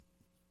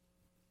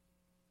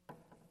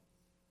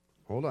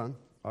Hold on.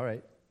 All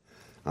right.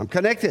 I'm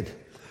connected.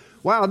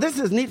 Wow, this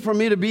is neat for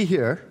me to be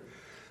here.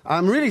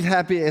 I'm really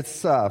happy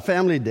it's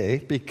Family Day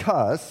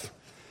because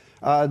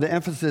the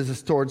emphasis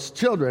is towards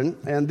children,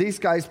 and these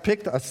guys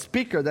picked a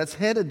speaker that's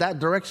headed that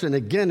direction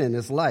again in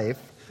his life,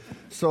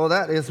 so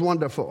that is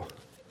wonderful.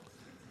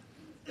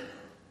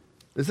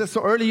 Is this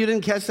so early you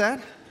didn't catch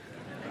that?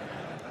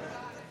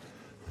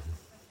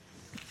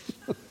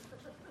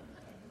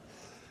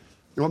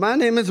 Well, my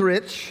name is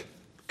Rich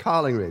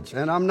Collingridge,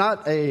 and I'm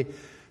not a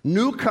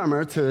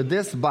newcomer to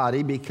this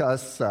body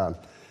because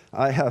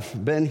I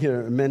have been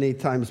here many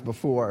times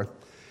before.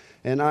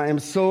 And I am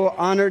so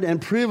honored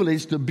and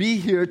privileged to be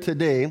here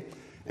today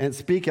and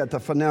speak at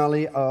the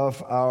finale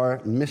of our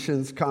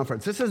missions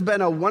conference. This has been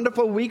a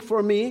wonderful week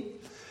for me.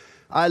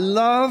 I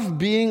love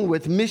being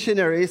with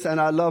missionaries, and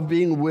I love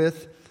being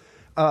with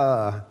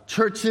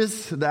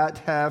churches that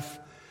have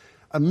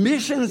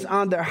missions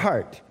on their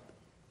heart.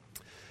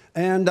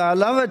 And I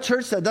love a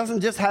church that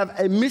doesn't just have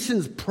a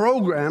missions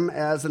program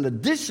as an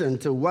addition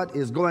to what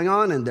is going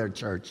on in their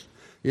church.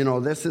 You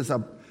know, this is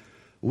a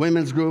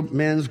women's group,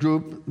 men's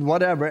group,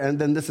 whatever, and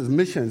then this is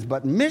missions.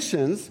 But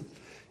missions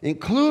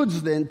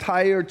includes the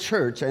entire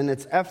church and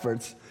its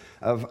efforts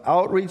of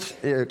outreach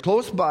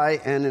close by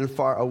and in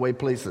far away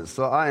places.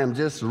 So I am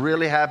just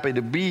really happy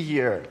to be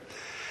here.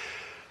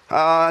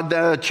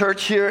 The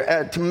church here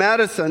at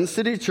Madison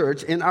City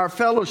Church in our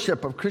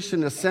fellowship of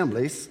Christian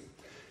assemblies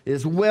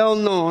is well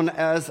known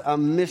as a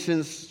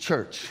missions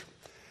church.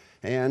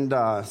 And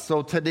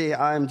so today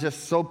I'm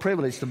just so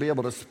privileged to be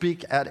able to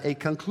speak at a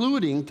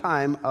concluding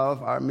time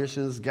of our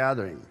missions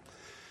gathering.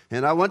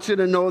 And I want you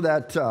to know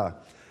that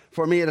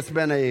for me it has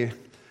been a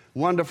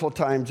wonderful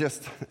time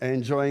just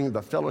enjoying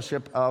the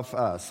fellowship of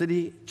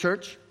City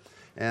Church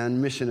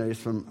and missionaries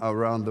from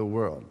around the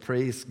world.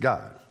 Praise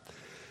God.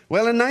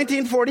 Well, in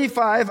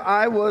 1945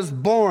 I was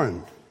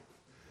born.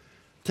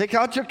 Take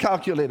out your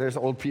calculators,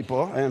 old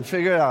people, and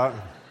figure out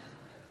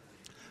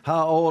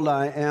how old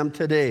I am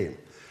today.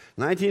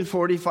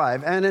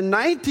 1945. And in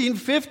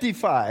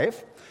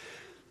 1955,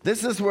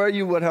 this is where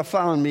you would have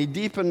found me,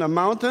 deep in the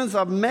mountains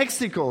of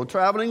Mexico,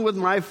 traveling with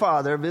my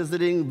father,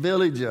 visiting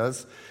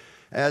villages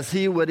as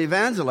he would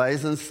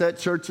evangelize and set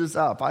churches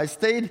up. I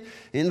stayed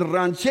in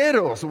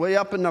rancheros, way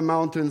up in the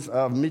mountains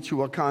of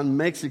Michoacan,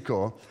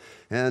 Mexico.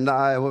 And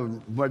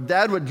where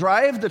Dad would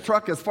drive the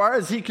truck as far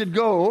as he could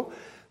go,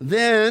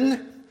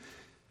 then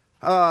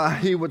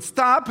he would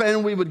stop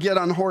and we would get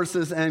on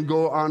horses and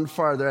go on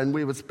farther, and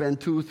we would spend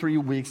 2-3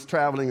 weeks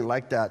traveling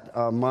like that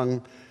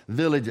among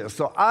villages.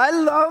 So I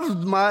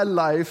loved my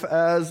life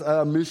as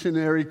a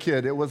missionary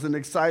kid. It was an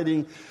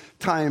exciting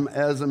time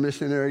as a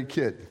missionary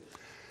kid.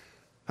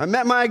 I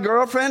met my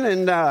girlfriend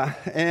and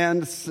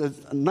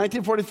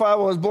 1945 I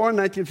was born,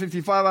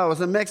 1955 I was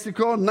in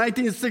Mexico,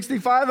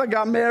 1965 I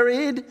got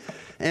married,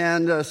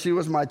 and she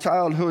was my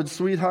childhood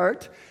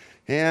sweetheart.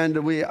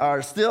 And we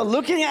are still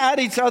looking at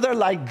each other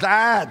like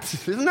that.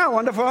 Isn't that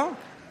wonderful?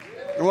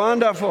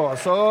 Wonderful.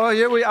 So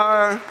here we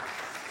are,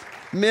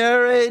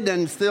 married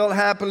and still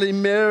happily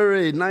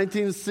married,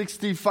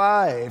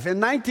 1965. In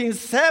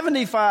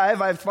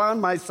 1975, I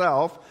found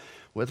myself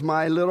with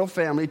my little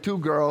family, 2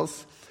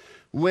 girls,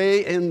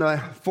 way in the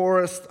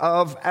forest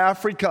of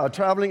Africa,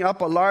 traveling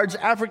up a large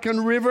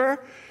African river,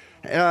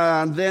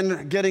 and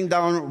then getting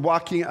down,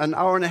 walking an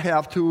hour and a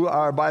half to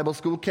our Bible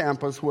school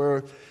campus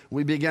where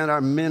we began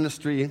our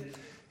ministry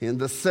in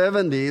the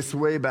 70s,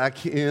 way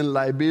back in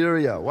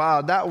Liberia.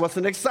 Wow, that was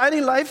an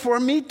exciting life for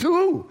me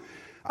too.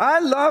 I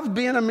loved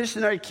being a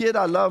missionary kid.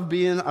 I loved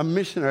being a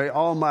missionary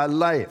all my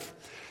life.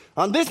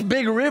 On this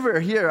big river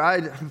here,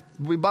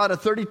 we bought a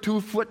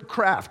 32-foot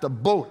craft, a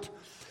boat.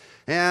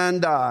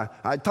 And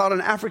I taught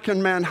an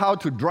African man how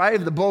to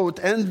drive the boat.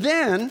 And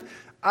then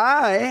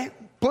I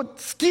put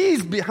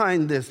skis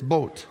behind this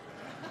boat.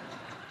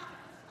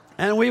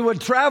 And we would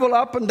travel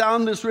up and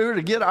down this river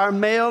to get our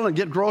mail and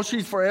get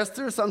groceries for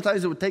Esther.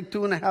 Sometimes it would take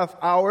 2.5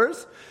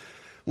 hours.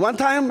 One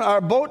time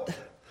our boat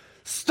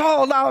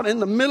stalled out in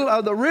the middle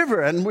of the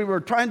river and we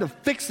were trying to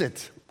fix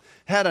it.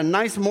 Had a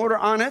nice motor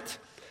on it.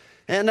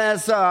 And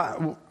as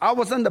I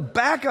was in the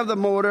back of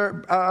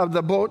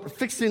the boat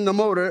fixing the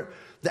motor,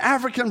 the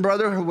African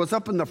brother who was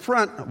up in the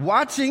front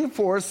watching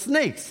for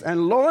snakes.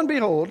 And lo and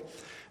behold,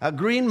 a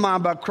green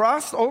mamba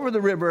crossed over the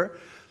river,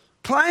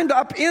 climbed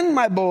up in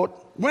my boat,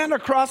 went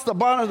across the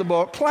bottom of the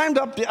boat, climbed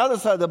up the other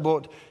side of the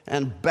boat,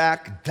 and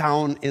back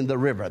down in the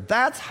river.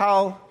 That's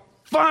how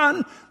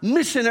fun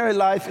missionary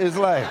life is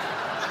like.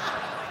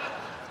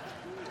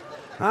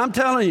 I'm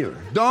telling you,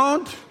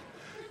 don't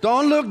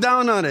look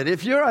down on it.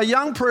 If you're a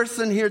young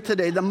person here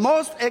today, the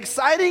most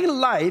exciting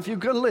life you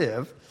can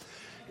live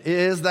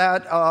is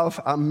that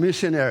of a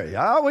missionary.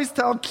 I always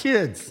tell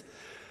kids,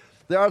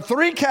 there are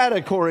 3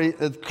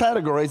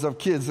 categories of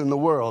kids in the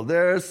world.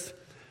 There's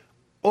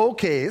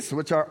OKs,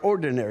 which are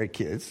ordinary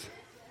kids.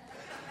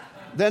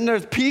 Then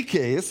there's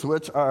PKs,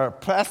 which are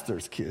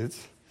pastors'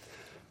 kids.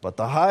 But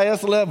the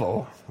highest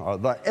level are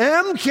the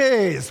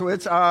MKs,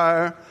 which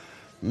are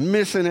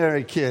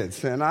missionary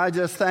kids. And I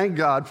just thank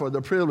God for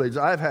the privilege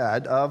I've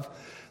had of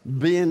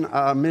being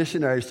a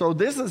missionary. So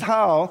this is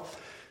how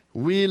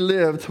we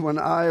lived when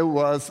I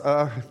was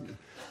a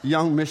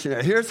young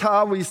missionary. Here's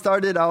how we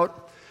started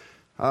out.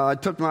 I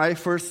took my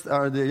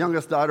the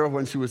youngest daughter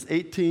when she was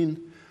 18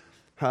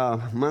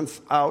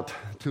 months out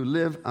to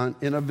live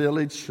in a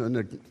village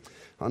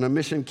on a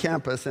mission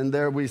campus, and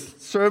there we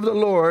served the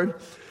Lord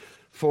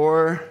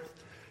for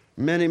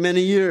many,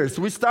 many years.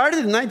 We started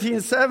in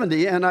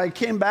 1970, and I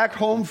came back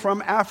home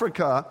from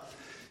Africa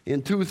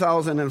in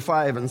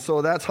 2005, and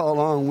so that's how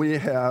long we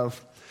have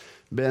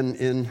been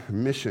in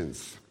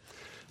missions.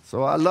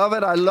 So I love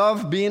it. I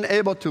love being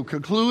able to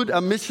conclude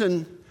a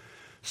mission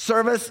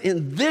service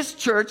in this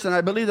church, and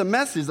I believe the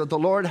message that the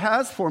Lord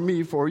has for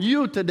me, for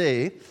you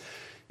today,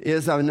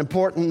 is an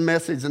important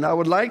message, and I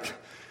would like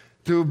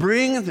to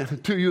bring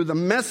to you the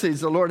message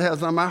the Lord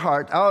has on my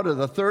heart out of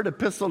the third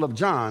epistle of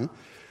John.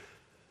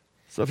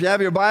 So if you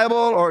have your Bible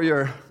or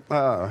your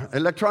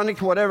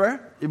electronic whatever,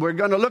 we're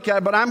going to look at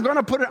it, but I'm going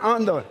to put it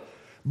on the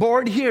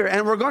board here,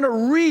 and we're going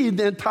to read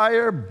the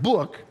entire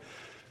book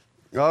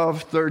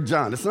of 3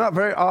 John. It's not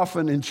very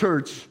often in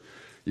church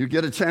you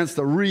get a chance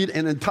to read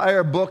an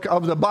entire book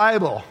of the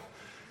Bible.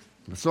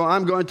 So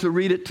I'm going to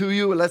read it to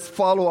you. Let's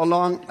follow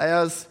along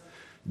as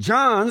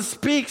John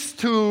speaks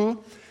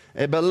to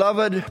a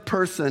beloved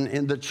person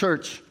in the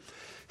church.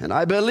 And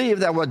I believe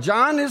that what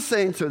John is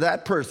saying to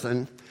that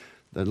person,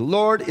 the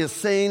Lord is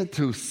saying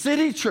to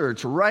City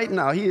Church right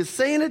now. He is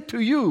saying it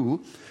to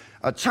you,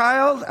 a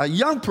child, a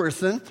young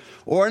person,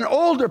 or an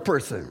older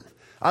person.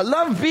 I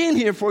love being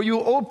here for you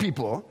old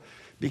people,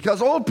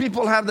 because old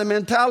people have the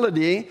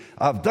mentality,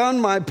 I've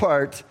done my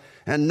part,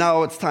 and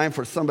now it's time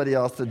for somebody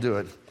else to do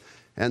it.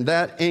 And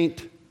that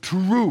ain't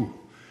true.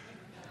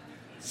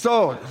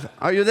 So,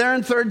 are you there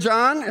in 3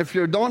 John? If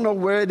you don't know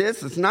where it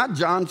is, it's not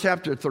John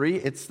chapter 3.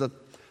 It's the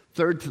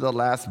third to the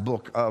last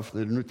book of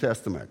the New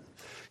Testament.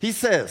 He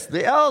says,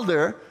 the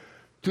elder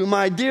to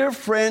my dear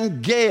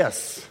friend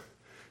Gaius,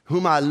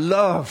 whom I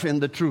love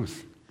in the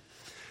truth.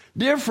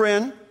 Dear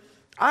friend,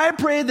 I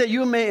pray that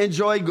you may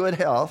enjoy good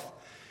health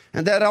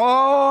and that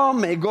all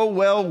may go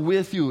well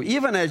with you,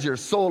 even as your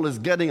soul is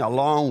getting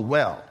along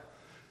well.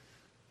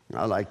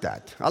 I like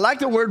that. I like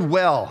the word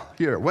well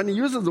here. When he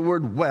uses the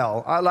word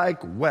well, I like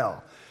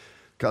well.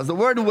 Because the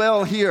word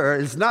well here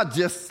is not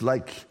just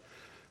like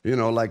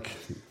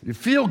you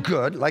feel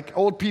good, like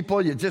old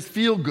people, you just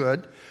feel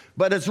good.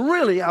 But it's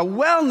really a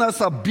wellness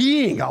of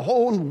being, a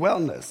whole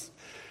wellness.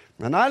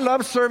 And I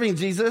love serving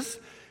Jesus.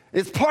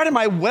 It's part of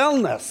my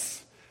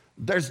wellness.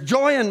 There's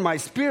joy in my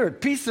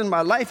spirit, peace in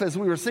my life, as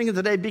we were singing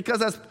today, because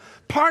that's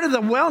part of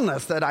the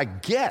wellness that I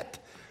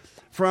get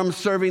from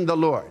serving the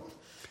Lord.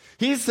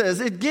 He says,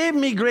 it gave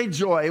me great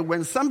joy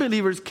when some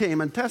believers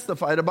came and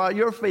testified about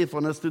your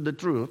faithfulness to the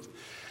truth,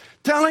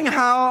 telling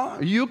how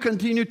you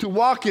continue to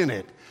walk in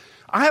it.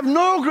 I have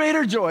no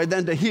greater joy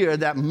than to hear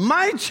that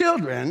my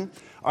children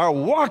are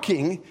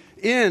walking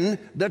in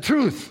the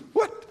truth.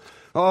 What?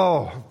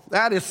 Oh,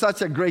 that is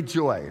such a great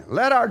joy.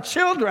 Let our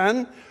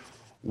children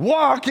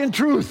walk in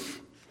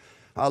truth.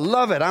 I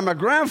love it. I'm a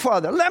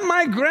grandfather. Let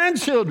my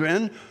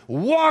grandchildren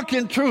walk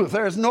in truth.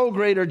 There's no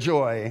greater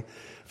joy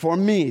for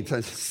me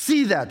to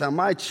see that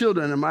my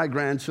children and my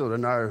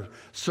grandchildren are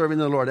serving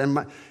the Lord.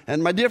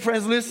 And my dear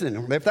friends,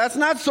 listen, if that's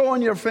not so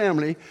in your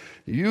family,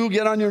 you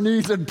get on your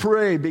knees and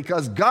pray,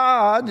 because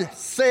God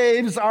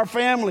saves our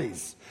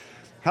families.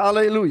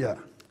 Hallelujah.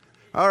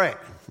 All right.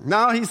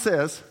 Now he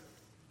says,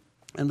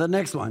 and the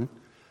next one,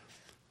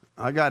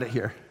 I got it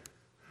here.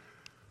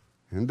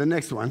 And the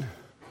next one.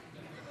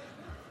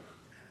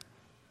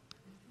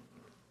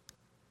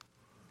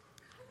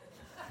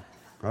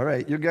 All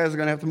right, you guys are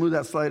going to have to move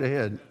that slide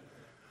ahead.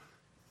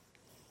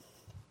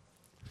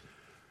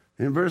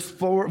 In verse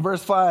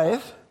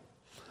 5,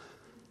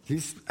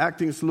 he's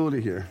acting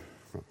slowly here.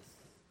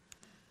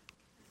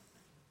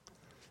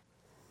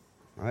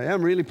 I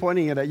am really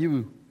pointing it at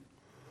you.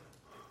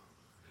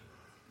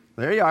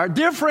 There you are.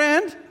 Dear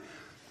friend,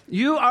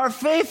 you are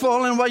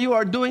faithful in what you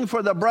are doing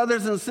for the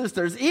brothers and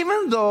sisters,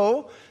 even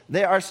though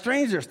they are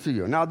strangers to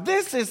you. Now,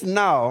 this is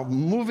now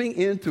moving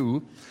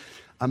into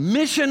a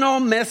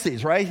missional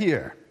message right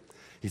here.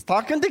 He's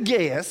talking to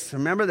Gaius,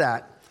 remember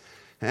that.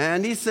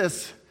 And he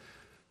says,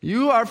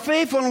 you are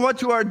faithful in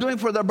what you are doing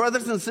for the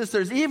brothers and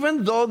sisters,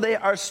 even though they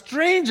are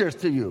strangers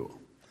to you.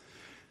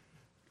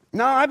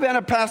 Now, I've been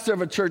a pastor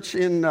of a church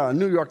in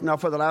New York now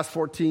for the last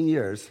 14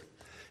 years.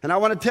 And I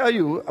want to tell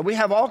you, we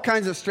have all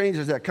kinds of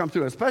strangers that come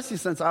through, especially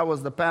since I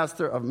was the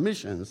pastor of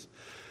missions.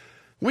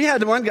 We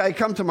had one guy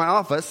come to my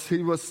office.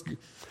 He was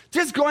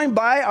just going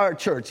by our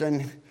church,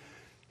 and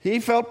he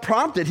felt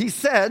prompted. He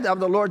said of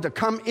the Lord to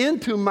come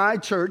into my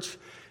church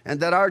and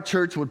that our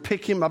church would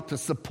pick him up to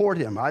support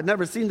him. I'd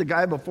never seen the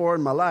guy before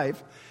in my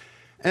life.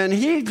 And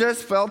he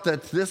just felt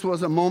that this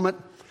was a moment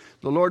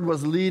the Lord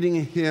was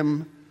leading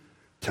him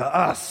to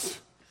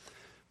us.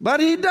 But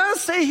he does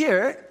say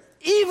here,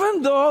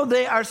 even though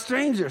they are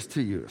strangers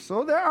to you.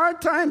 So there are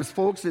times,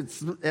 folks,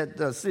 at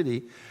the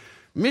city,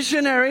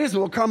 missionaries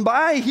will come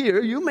by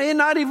here. You may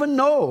not even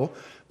know,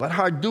 but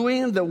are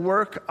doing the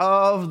work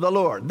of the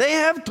Lord. They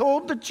have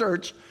told the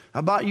church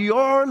about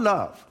your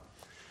love.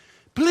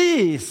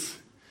 Please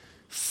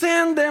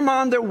send them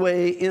on their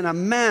way in a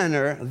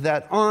manner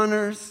that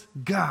honors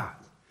God.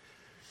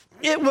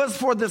 It was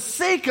for the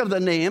sake of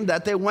the name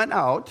that they went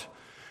out,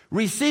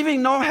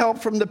 receiving no help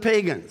from the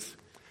pagans.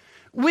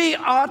 We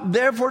ought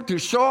therefore to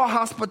show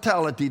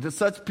hospitality to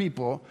such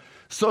people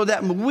so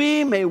that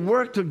we may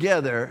work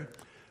together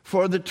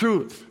for the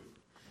truth.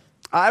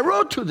 I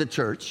wrote to the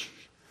church,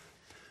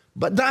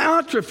 but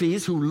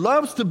Diotrephes, who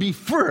loves to be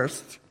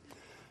first,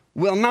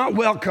 will not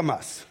welcome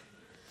us.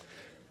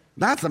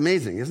 That's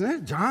amazing, isn't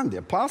it? John the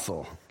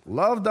apostle,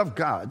 loved of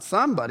God.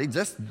 Somebody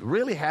just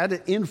really had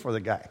it in for the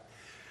guy.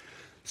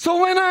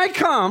 So when I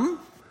come,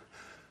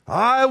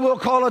 I will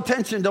call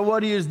attention to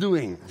what he is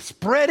doing,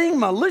 spreading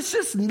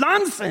malicious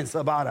nonsense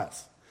about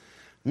us.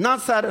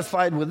 Not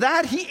satisfied with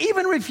that, he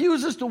even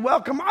refuses to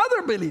welcome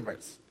other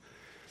believers.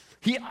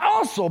 He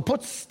also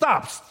puts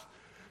stops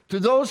to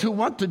those who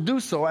want to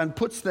do so and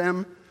puts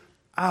them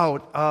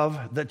out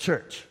of the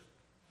church.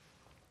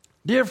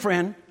 Dear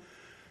friend,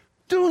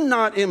 do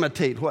not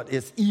imitate what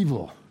is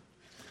evil,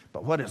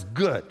 but what is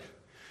good.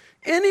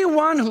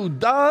 Anyone who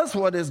does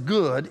what is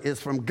good is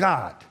from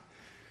God.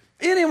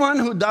 Anyone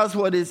who does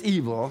what is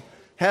evil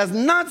has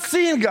not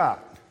seen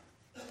God.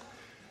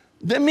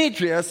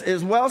 Demetrius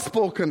is well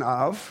spoken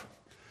of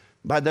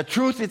by the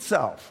truth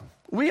itself.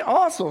 We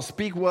also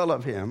speak well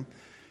of him,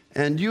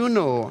 and you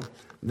know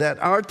that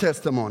our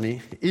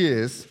testimony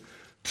is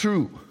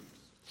true.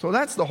 So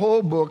that's the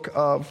whole book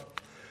of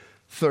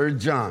 3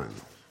 John.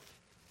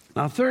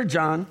 Now, 3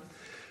 John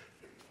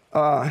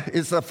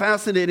is a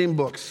fascinating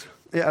book.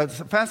 Yeah,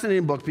 it's a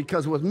fascinating book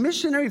because with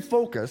missionary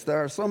focus,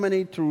 there are so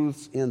many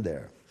truths in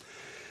there.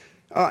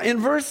 In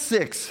verse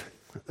 6,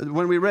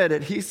 when we read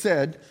it, he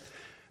said,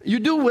 you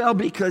do well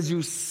because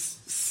you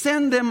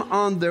send them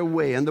on their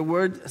way. And the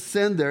word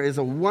send there is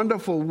a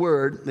wonderful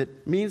word.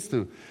 It means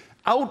to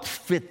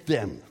outfit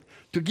them,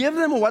 to give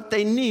them what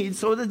they need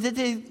so that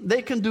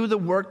they can do the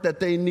work that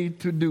they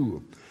need to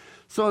do.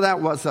 So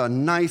that was a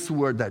nice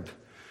word that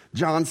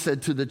John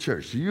said to the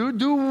church. You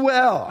do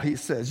well, he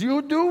says,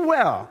 you do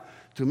well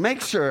to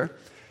make sure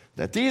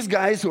that these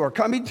guys who are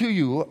coming to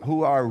you,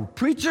 who are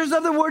preachers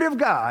of the Word of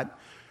God,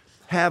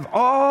 have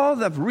all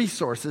the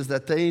resources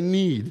that they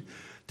need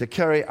to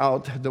carry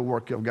out the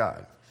work of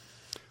God.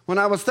 When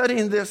I was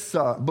studying this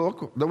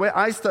book, the way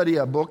I study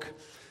a book,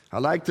 I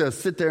like to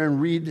sit there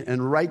and read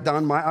and write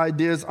down my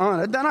ideas on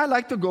it. Then I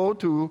like to go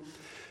to,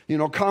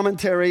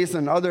 commentaries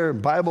and other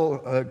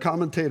Bible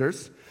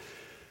commentators.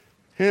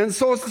 And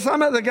so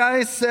some of the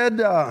guys said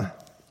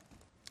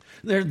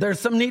there's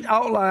some neat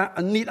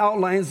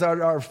outlines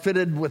that are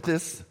fitted with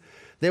this.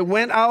 They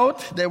went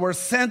out, they were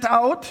sent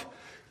out,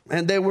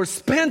 and they were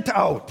spent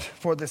out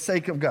for the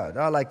sake of God.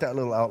 I like that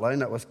little outline.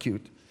 That was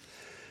cute.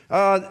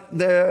 What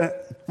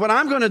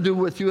I'm going to do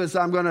with you is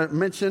I'm going to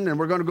mention, and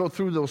we're going to go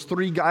through those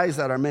 3 guys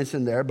that are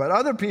mentioned there. But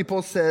other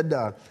people said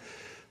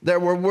there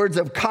were words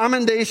of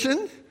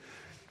commendation,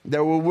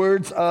 there were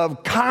words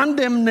of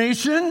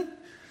condemnation,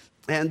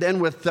 and then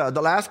with the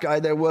last guy,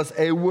 there was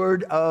a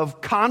word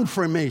of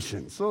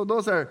confirmation. So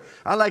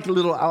I like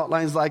little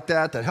outlines like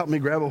that help me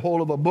grab a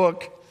hold of a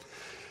book.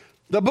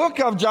 The book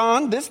of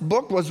John, this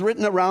book was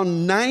written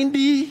around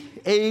 90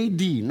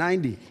 AD,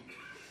 90.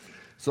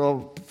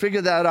 So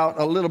figure that out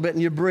a little bit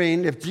in your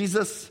brain. If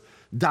Jesus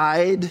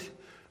died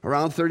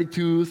around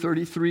 32,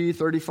 33,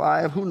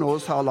 35, who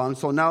knows how long.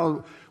 So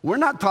now we're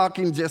not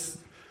talking just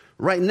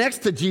right next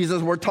to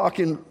Jesus. We're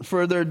talking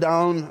further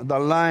down the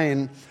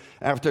line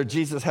after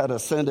Jesus had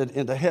ascended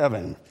into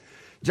heaven.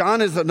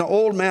 John is an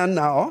old man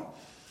now.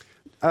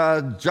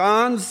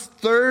 John's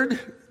 3rd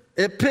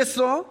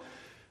epistle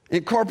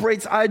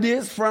incorporates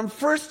ideas from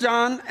 1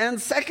 John and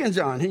 2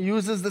 John. He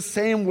uses the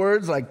same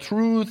words like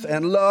truth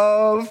and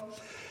love.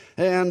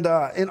 And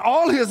in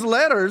all his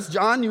letters,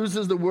 John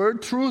uses the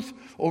word truth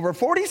over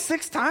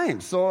 46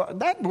 times. So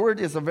that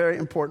word is a very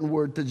important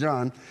word to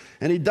John.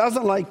 And he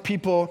doesn't like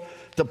people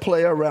to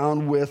play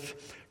around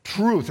with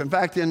truth. In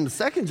fact, in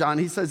 2 John,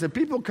 he says, if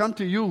people come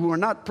to you who are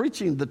not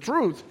preaching the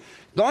truth,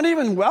 don't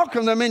even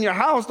welcome them in your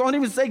house. Don't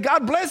even say,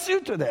 God bless you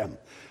to them.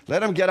 Let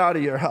them get out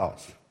of your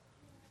house.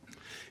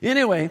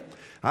 Anyway,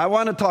 I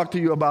want to talk to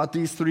you about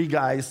these 3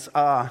 guys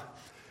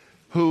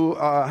who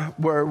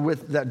were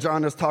with that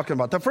John is talking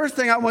about. The first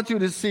thing I want you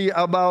to see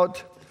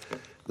about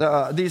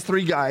these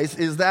 3 guys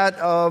is that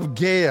of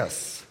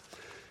Gaius.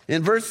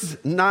 In verse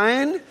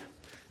 9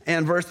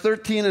 and verse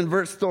 13 and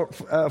verse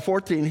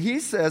 14, he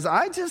says,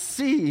 I just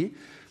see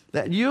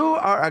that you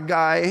are a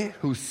guy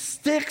who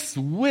sticks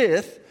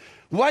with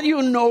what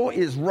you know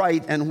is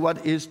right and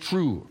what is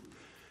true.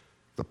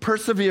 The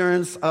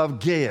perseverance of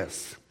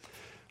Gaius.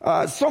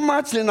 So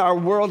much in our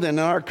world and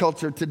in our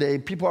culture today,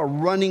 people are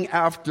running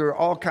after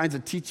all kinds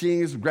of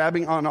teachings,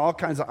 grabbing on all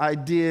kinds of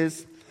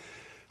ideas.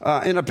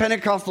 In a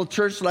Pentecostal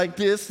church like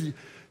this,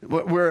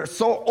 we're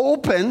so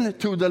open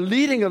to the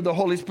leading of the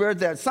Holy Spirit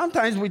that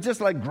sometimes we just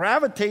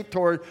gravitate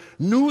toward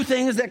new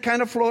things that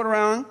kind of float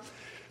around.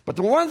 But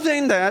the one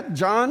thing that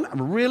John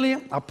really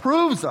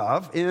approves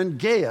of in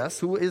Gaius,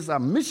 who is a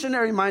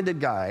missionary-minded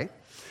guy,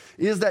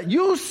 is that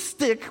you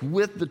stick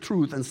with the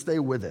truth and stay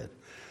with it.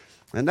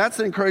 And that's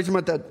the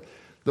encouragement that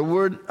the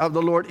word of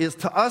the Lord is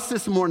to us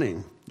this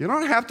morning. You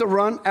don't have to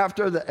run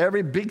after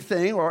every big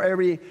thing or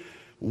every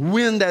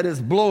wind that is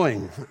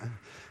blowing.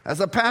 As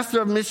a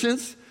pastor of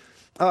missions,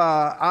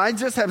 I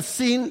just have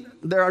seen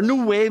there are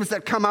new waves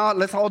that come out.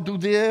 Let's all do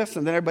this,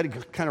 and then everybody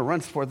kind of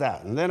runs for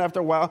that. And then after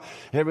a while,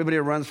 everybody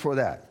runs for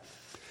that.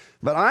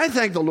 But I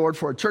thank the Lord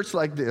for a church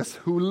like this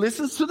who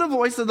listens to the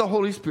voice of the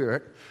Holy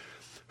Spirit,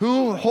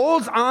 who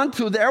holds on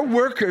to their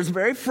workers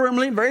very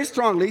firmly, very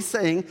strongly,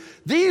 saying,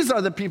 these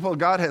are the people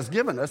God has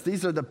given us.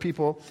 These are the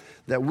people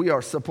that we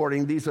are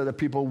supporting. These are the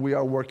people we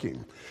are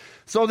working.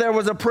 So there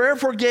was a prayer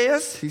for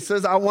Gaius. He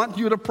says, I want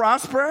you to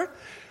prosper.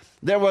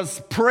 There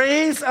was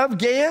praise of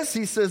Gaius.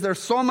 He says,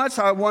 there's so much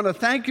I want to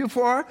thank you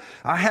for.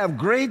 I have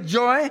great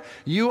joy.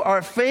 You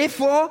are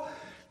faithful.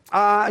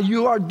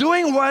 You are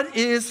doing what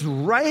is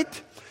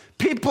right.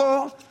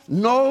 People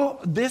know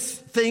this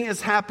thing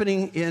is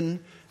happening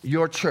in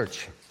your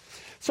church.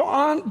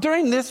 So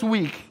during this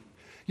week,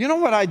 you know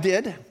what I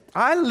did?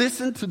 I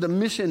listened to the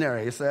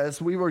missionaries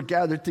as we were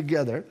gathered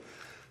together.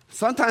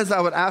 Sometimes I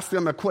would ask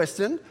them a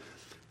question.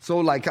 So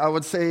like I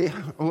would say,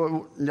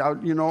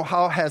 you know,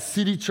 how has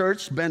City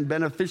Church been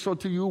beneficial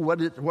to you?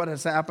 What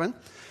has happened?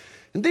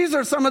 And these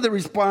are some of the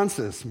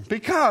responses.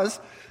 Because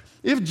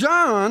if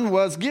John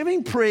was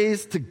giving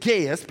praise to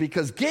Gaius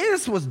because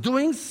Gaius was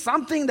doing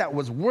something that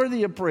was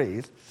worthy of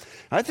praise,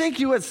 I think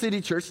you at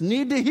City Church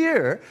need to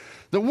hear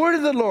the word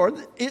of the Lord,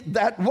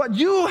 that what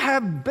you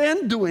have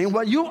been doing,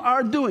 what you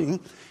are doing,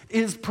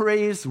 is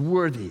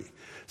praiseworthy.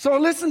 So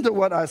listen to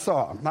what I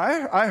saw.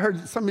 I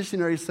heard some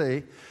missionaries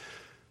say,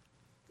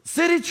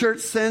 City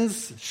Church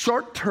sends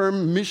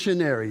short-term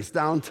missionaries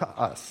down to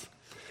us,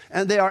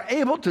 and they are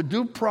able to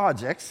do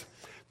projects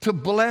to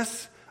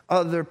bless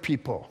other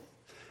people.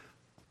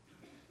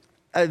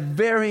 A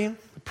very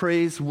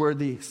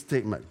praiseworthy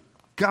statement.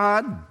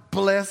 God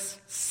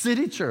bless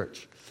City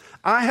Church.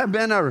 I have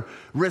been a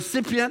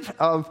recipient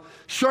of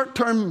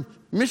short-term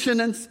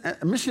missionaries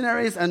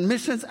and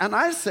missions, and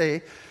I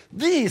say,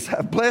 these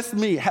have blessed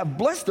me, have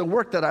blessed the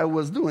work that I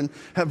was doing,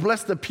 have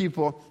blessed the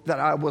people that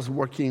I was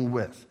working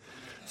with.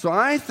 So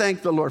I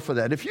thank the Lord for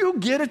that. If you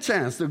get a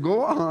chance to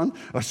go on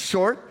a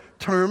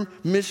short-term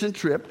mission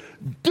trip,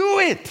 do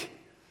it.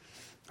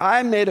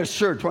 I made a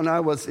shirt when I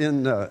was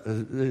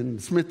in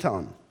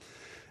Smithtown.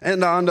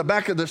 And on the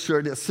back of the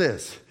shirt it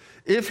says,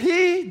 if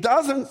he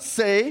doesn't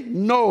say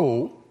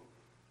no,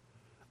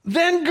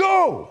 then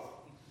go.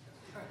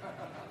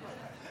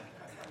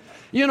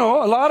 You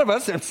know, a lot of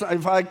us,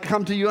 if I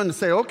come to you and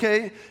say,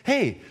 okay,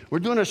 hey, we're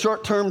doing a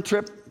short-term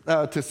trip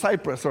to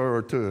Cyprus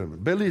or to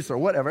Belize or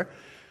whatever,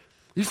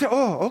 you say,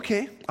 oh,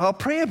 okay, I'll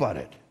pray about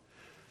it.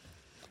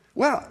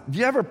 Well, do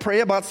you ever pray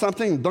about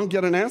something and don't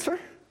get an answer?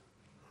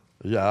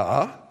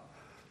 Yeah.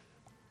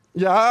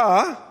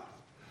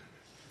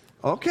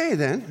 Okay,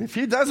 then. If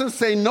he doesn't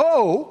say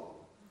no,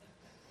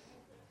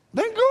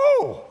 then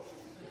go.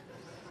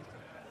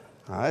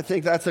 I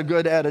think that's a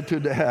good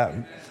attitude to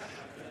have.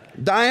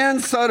 Diane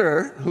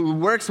Sutter, who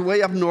works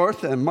way up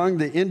north among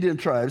the Indian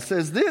tribes,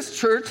 says, this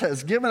church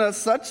has given us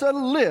such a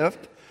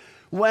lift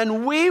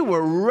when we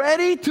were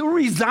ready to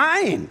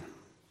resign.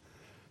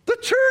 The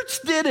church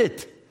did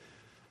it.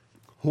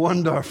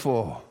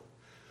 Wonderful.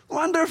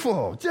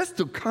 Wonderful. Just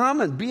to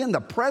come and be in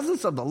the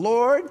presence of the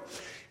Lord,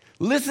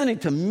 listening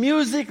to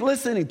music,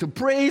 listening to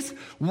praise,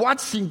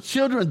 watching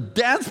children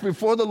dance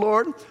before the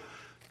Lord,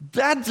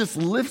 that just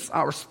lifts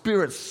our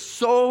spirits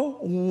so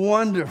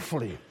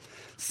wonderfully.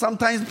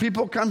 Sometimes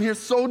people come here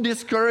so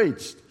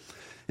discouraged.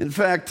 In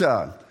fact,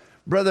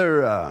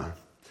 Brother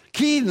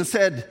Keaton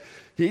said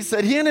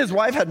he and his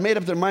wife had made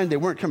up their mind they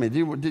weren't coming.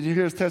 Did you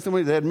hear his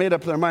testimony? They had made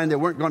up their mind they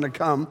weren't going to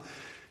come.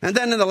 And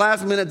then in the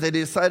last minute, they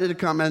decided to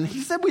come. And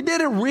he said, we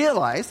didn't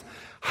realize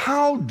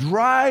how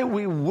dry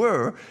we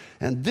were.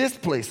 And this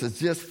place has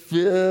just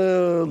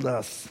filled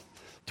us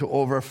to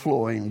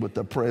overflowing with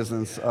the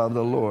presence of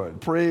the Lord.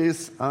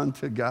 Praise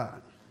unto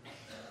God.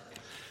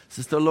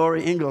 Sister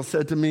Lori Ingalls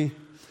said to me,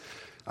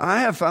 I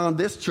have found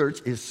this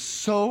church is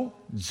so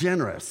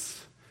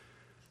generous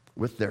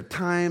with their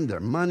time, their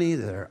money,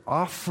 their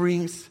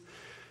offerings.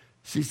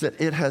 She said,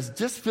 it has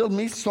just filled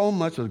me so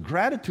much with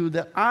gratitude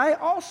that I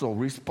also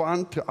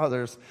respond to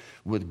others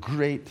with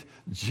great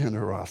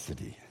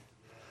generosity.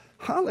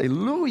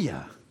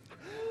 Hallelujah.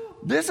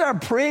 These are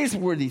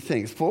praiseworthy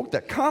things, folk,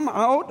 that come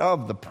out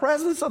of the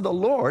presence of the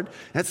Lord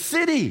at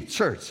City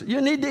Church.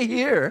 You need to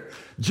hear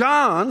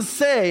John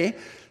say,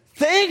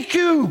 thank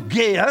you,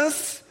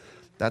 Gaius,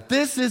 that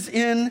this is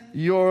in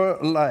your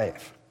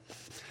life.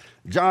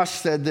 Josh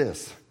said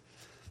this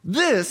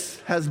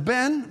has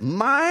been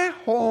my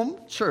home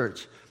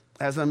church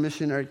as a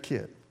missionary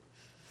kid.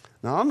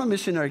 Now, I'm a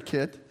missionary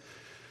kid,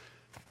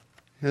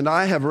 and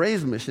I have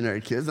raised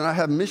missionary kids, and I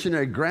have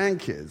missionary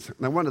grandkids.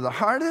 Now, one of the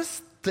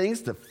hardest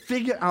things to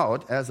figure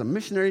out as a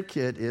missionary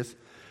kid is,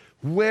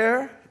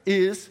 where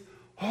is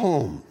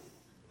home?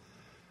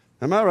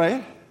 Am I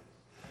right?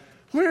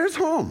 Where's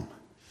home?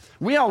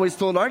 We always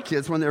told our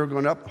kids when they were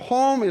growing up,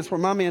 home is where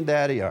mommy and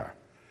daddy are.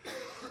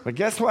 But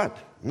guess what?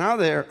 Now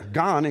they're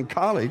gone in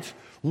college.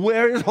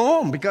 Where is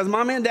home? Because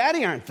mommy and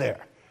daddy aren't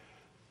there.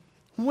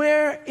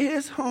 Where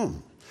is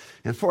home?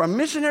 And for a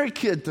missionary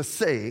kid to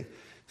say,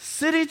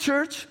 City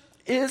Church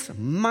is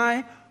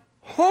my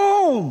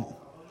home,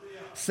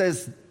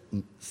 says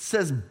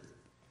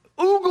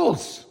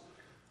oogles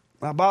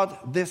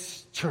about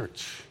this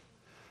church.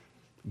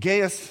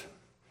 Gaius,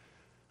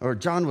 or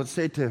John would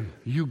say to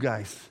you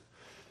guys,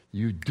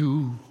 you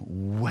do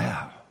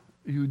well.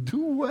 You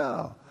do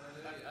well.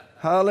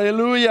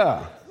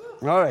 Hallelujah.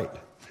 All right.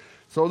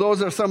 So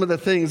those are some of the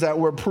things that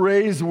were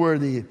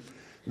praiseworthy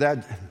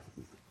that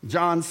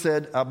John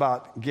said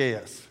about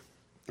Gaius.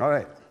 All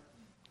right.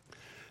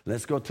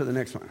 Let's go to the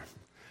next one.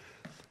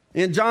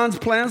 In John's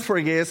plans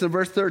for Gaius, in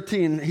verse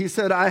 13, he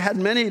said, I had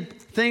many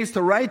things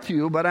to write to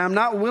you, but I am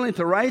not willing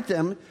to write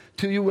them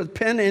to you with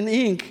pen and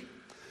ink.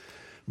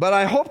 But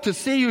I hope to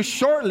see you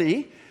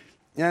shortly,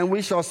 and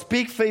we shall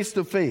speak face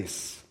to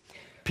face.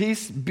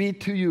 Peace be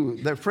to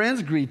you. The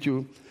friends greet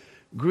you.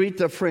 Greet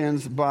the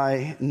friends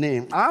by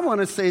name. I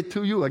want to say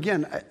to you,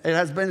 again, it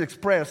has been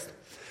expressed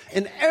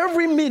in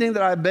every meeting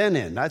that I've been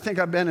in. I think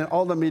I've been in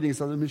all the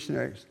meetings of the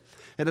missionaries.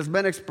 It has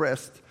been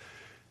expressed.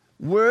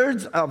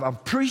 Words of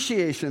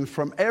appreciation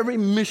from every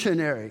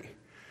missionary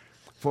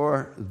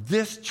for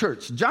this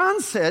church. John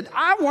said,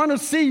 I want to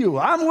see you.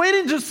 I'm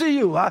waiting to see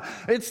you.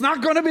 It's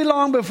not going to be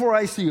long before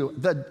I see you.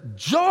 The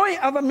joy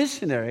of a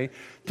missionary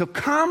to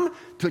come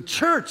to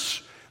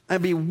church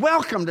and be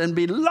welcomed and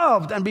be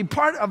loved and be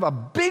part of a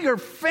bigger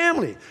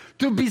family,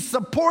 to be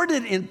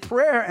supported in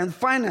prayer and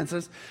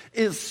finances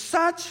is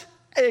such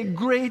a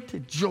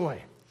great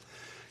joy.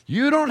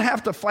 You don't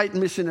have to fight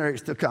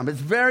missionaries to come. It's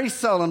very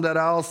seldom that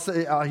I'll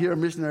hear a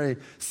missionary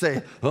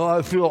say, oh,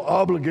 I feel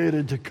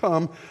obligated to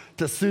come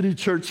to City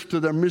Church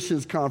to their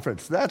missions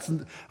conference.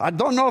 I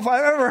don't know if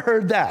I've ever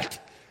heard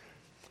that.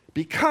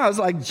 Because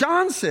like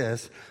John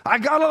says, I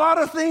got a lot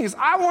of things.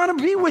 I want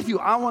to be with you.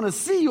 I want to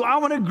see you. I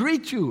want to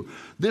greet you.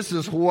 This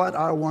is what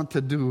I want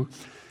to do.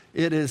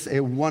 It is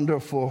a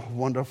wonderful,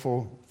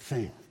 wonderful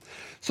thing.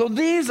 So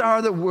these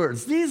are the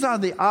words. These are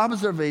the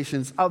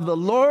observations of the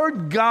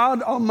Lord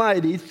God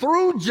Almighty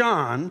through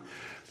John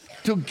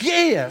to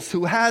Gaius,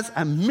 who has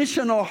a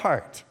missional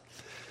heart.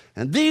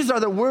 And these are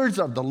the words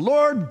of the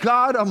Lord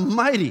God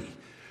Almighty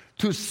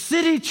to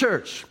City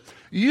Church.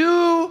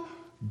 You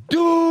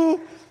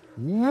do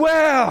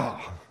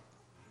well.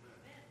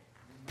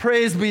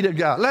 Praise be to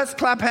God. Let's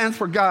clap hands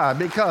for God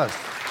because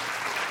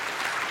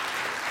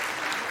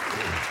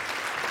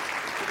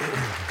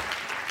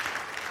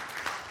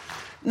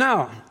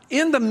now,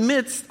 in the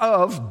midst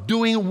of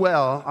doing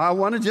well, I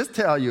want to just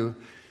tell you,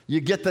 you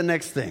get the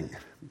next thing.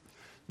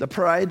 The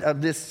pride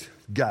of this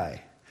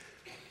guy.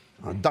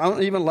 I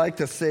don't even like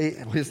to say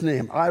his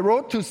name. I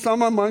wrote to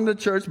some among the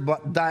church,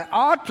 but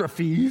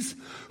Diotrephes,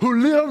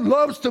 who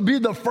loves to be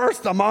the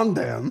first among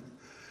them,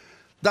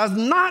 does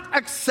not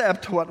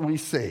accept what we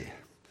say.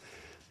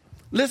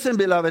 Listen,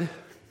 beloved,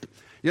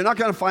 you're not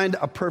going to find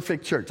a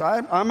perfect church.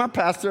 I'm a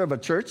pastor of a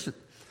church.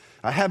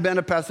 I have been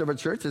a pastor of a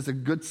church. It's a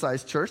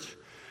good-sized church.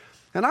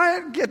 And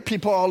I get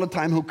people all the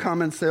time who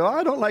come and say, oh,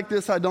 I don't like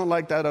this, I don't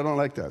like that, I don't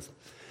like this.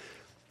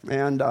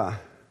 And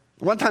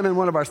one time in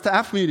one of our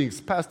staff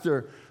meetings,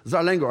 Pastor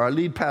Zarlengo, our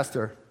lead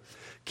pastor,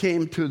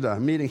 came to the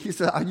meeting. He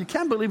said, you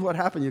can't believe what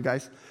happened, you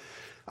guys.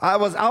 I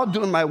was out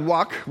doing my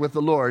walk with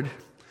the Lord,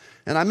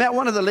 and I met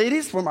one of the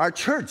ladies from our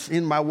church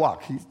in my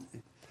walk.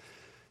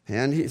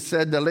 And he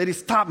said, the lady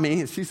stopped me,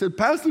 and she said,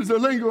 Pastor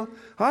Zarlengo,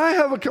 I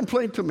have a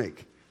complaint to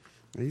make.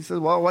 And he said,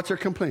 well, what's your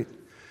complaint?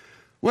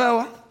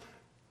 Well,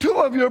 2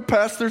 of your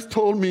pastors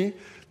told me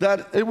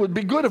that it would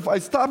be good if I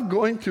stopped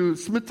going to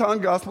Smithtown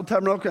Gospel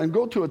Tabernacle and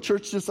go to a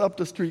church just up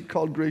the street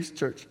called Grace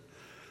Church.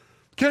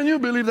 Can you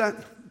believe that?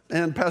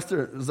 And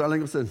Pastor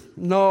Zarlengo said,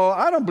 no,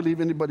 I don't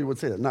believe anybody would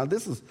say that. Now,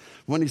 this is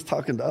when he's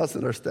talking to us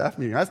in our staff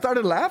meeting. I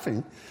started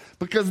laughing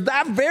because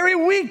that very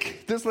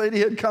week, this lady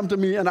had come to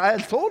me and I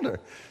had told her,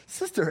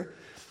 sister,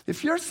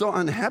 if you're so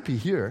unhappy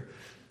here,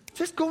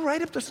 just go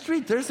right up the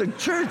street. There's a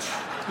church.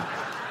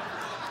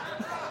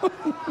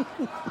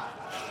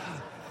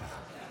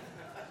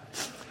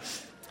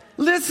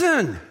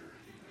 Listen,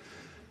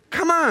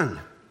 come on.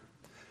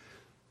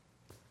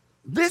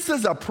 This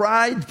is a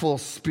prideful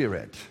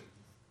spirit.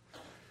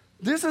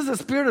 This is a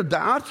spirit of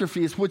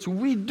Diotrephes, which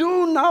we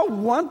do not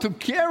want to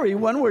carry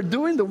when we're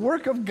doing the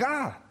work of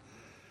God.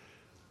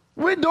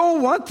 We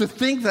don't want to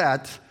think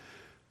that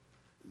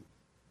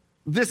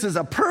this is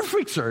a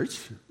perfect church,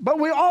 but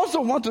we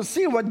also want to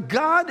see what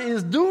God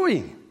is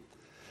doing.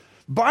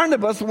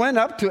 Barnabas went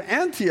up to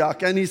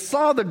Antioch and he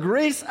saw the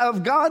grace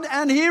of God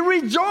and he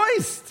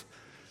rejoiced.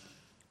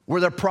 Were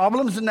there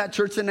problems in that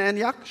church in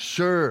Antioch?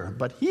 Sure,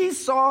 but he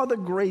saw the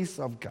grace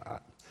of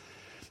God.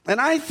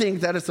 And I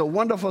think that it's a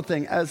wonderful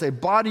thing as a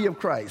body of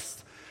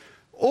Christ.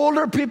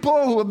 Older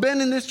people who have been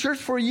in this church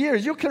for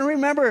years, you can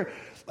remember,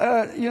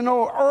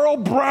 Earl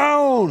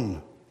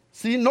Brown.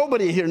 See,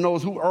 nobody here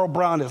knows who Earl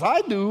Brown is.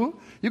 I do.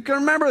 You can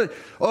remember,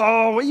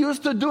 we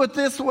used to do it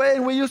this way,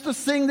 and we used to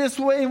sing this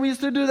way, and we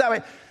used to do that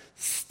way.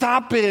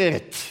 Stop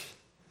it.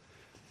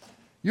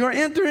 You're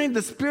entering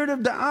the spirit of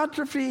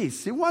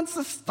Diotrephes. He wants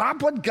to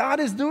stop what God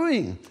is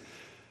doing.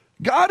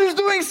 God is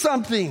doing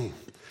something.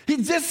 He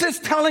just is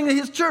telling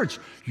his church,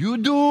 you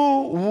do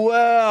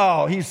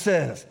well, he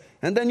says.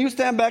 And then you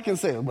stand back and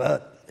say,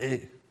 well,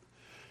 hey,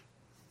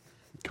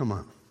 come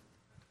on.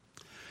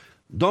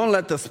 Don't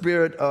let the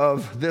spirit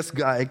of this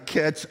guy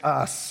catch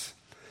us.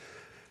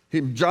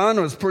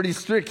 John was pretty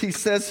strict. He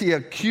says he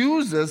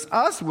accuses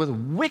us with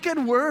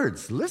wicked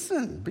words.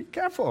 Listen, be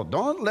careful.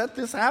 Don't let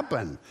this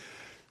happen.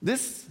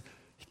 This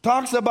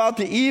talks about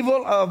the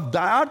evil of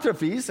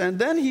Diotrephes, and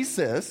then he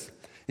says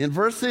in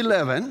verse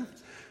 11,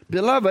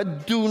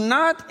 beloved, do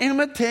not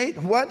imitate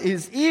what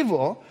is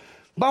evil,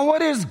 but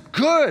what is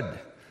good.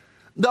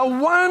 The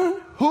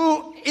one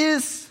who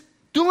is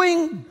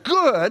doing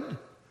good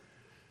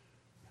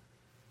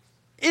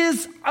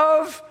is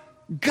of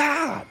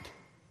God.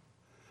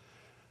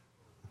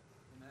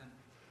 Amen.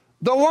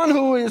 The one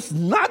who is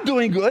not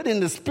doing good in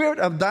the spirit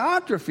of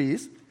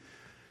Diotrephes,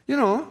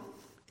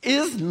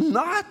 is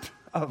not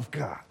of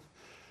God.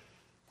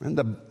 And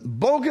the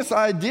bogus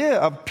idea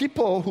of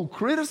people who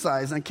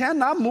criticize and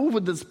cannot move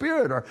with the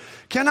Spirit or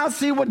cannot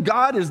see what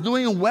God is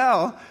doing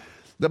well,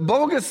 the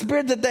bogus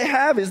spirit that they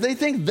have is they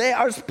think they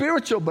are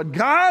spiritual, but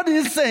God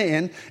is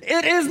saying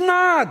it is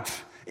not.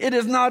 It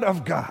is not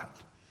of God.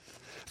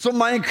 So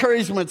my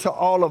encouragement to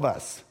all of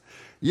us,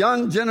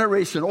 young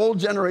generation, old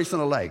generation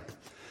alike,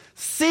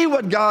 see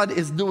what God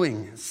is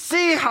doing.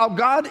 See how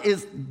God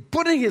is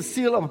putting his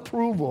seal of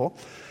approval.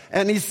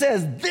 And he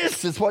says,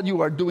 this is what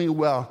you are doing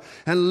well.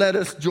 And let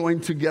us join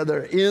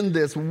together in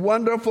this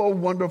wonderful,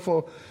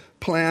 wonderful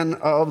plan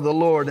of the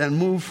Lord and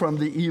move from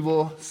the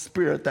evil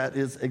spirit that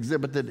is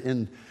exhibited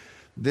in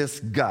this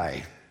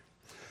guy.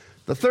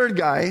 The third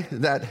guy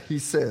that he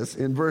says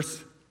in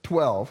verse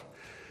 12,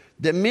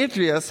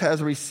 Demetrius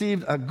has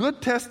received a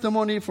good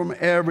testimony from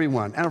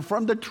everyone and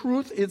from the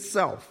truth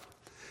itself.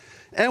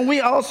 And we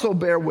also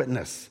bear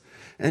witness.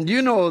 And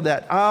you know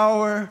that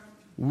our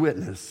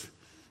witness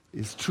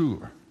is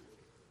true.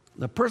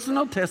 The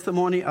personal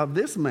testimony of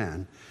this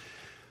man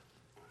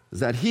is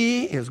that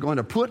he is going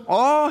to put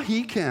all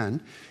he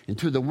can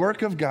into the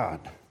work of God.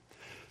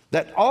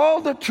 That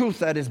all the truth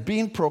that is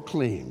being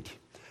proclaimed,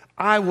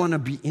 I want to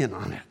be in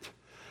on it.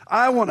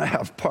 I want to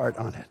have part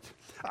on it.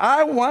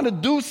 I want to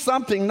do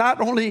something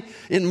not only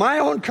in my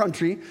own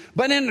country,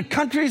 but in the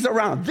countries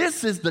around.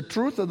 This is the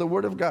truth of the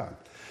Word of God.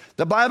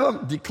 The Bible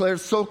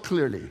declares so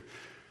clearly,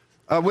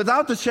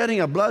 without the shedding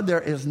of blood,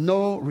 there is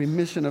no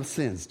remission of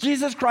sins.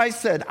 Jesus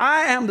Christ said,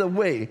 I am the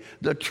way,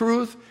 the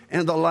truth,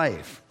 and the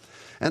life.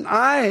 And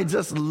I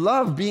just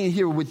love being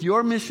here with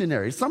your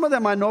missionaries. Some of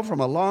them I know from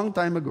a long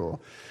time ago.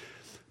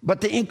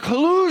 But the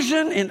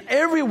inclusion in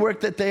every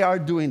work that they are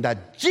doing,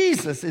 that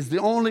Jesus is the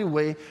only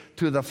way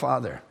to the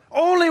Father.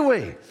 Only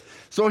way.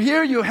 So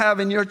here you have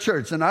in your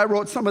church, and I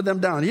wrote some of them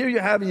down. Here you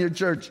have in your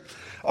church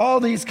all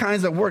these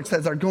kinds of works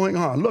that are going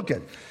on. Look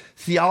at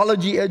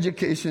theology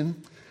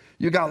education.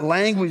 You got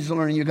language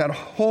learning. You got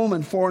home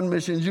and foreign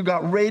missions. You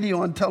got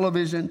radio and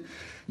television.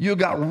 You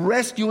got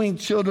rescuing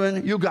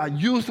children. You got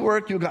youth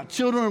work. You got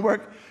children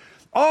work.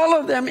 All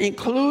of them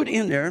include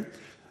in there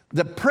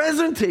the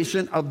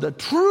presentation of the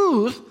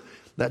truth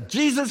that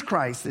Jesus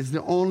Christ is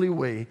the only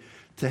way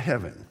to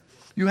heaven.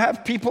 You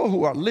have people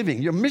who are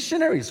living, your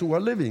missionaries who are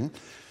living,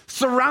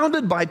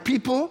 surrounded by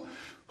people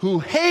who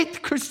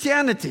hate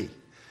Christianity.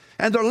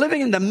 And they're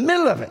living in the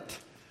middle of it.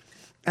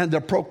 And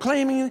they're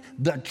proclaiming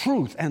the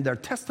truth. And their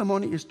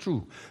testimony is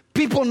true.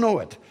 People know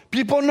it.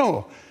 People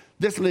know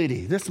this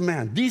lady, this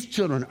man, these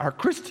children are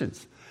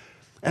Christians.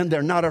 And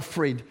they're not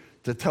afraid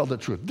to tell the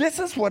truth. This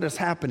is what is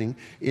happening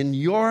in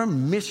your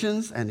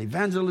missions and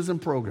evangelism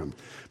program.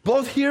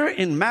 Both here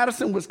in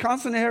Madison,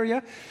 Wisconsin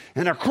area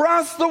and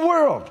across the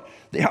world.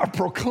 They are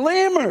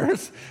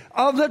proclaimers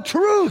of the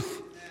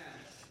truth.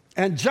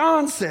 And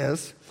John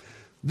says,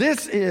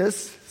 this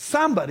is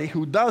somebody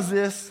who does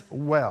this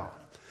well.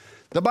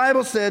 The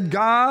Bible said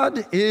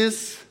God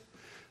is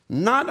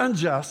not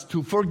unjust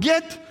to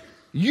forget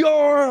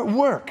your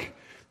work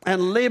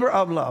and labor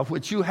of love,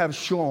 which you have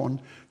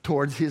shown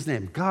towards his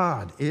name.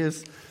 God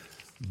is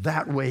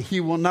that way. He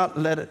will not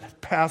let it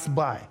pass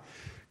by.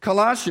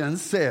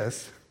 Colossians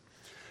says,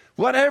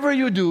 whatever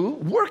you do,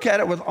 work at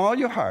it with all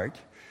your heart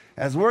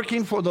as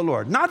working for the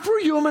Lord, not for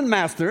human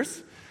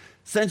masters,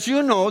 since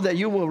you know that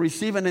you will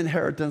receive an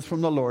inheritance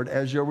from the Lord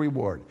as your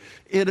reward.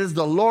 It is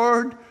the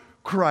Lord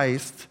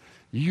Christ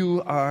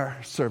you are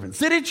serving.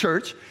 City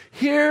Church,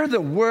 hear the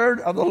word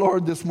of the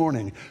Lord this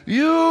morning.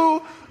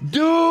 You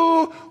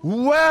do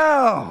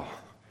well.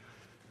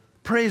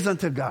 Praise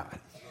unto God.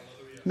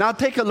 Hallelujah. Now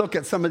take a look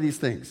at some of these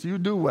things. You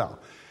do well.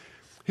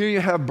 Here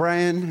you have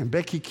Brian and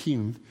Becky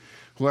Keene,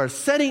 who are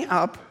setting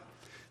up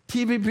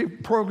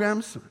TV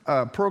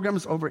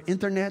programs over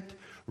internet,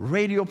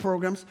 radio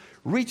programs,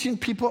 reaching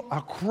people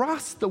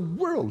across the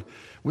world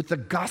with the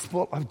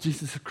gospel of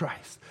Jesus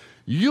Christ.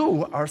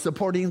 You are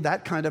supporting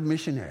that kind of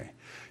missionary.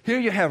 Here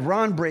you have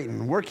Ron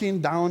Brayton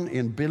working down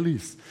in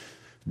Belize.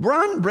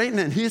 Ron Brayton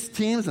and his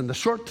teams and the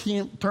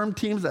short-term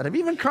teams that have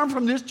even come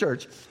from this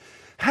church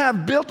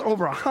have built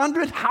over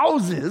 100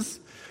 houses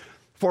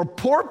for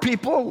poor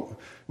people,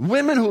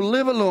 women who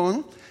live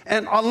alone.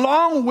 And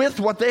along with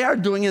what they are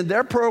doing in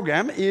their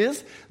program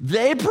is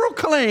they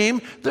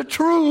proclaim the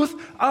truth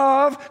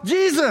of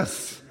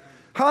Jesus.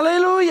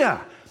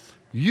 Hallelujah.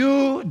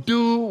 You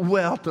do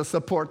well to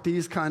support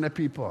these kind of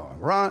people.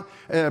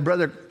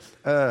 Brother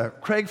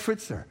Craig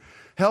Fritzer,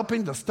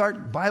 helping to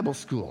start Bible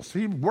schools.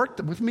 He worked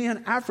with me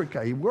in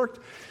Africa. He worked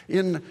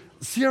in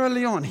Sierra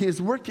Leone. He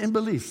has worked in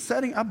Belize,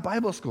 setting up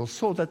Bible schools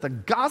so that the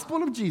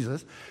gospel of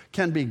Jesus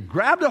can be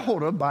grabbed a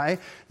hold of by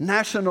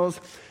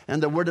nationals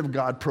and the word of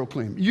God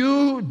proclaimed.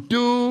 You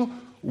do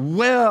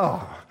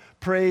well.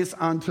 Praise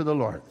unto the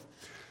Lord.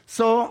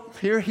 So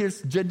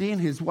here's Jadine,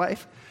 his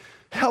wife,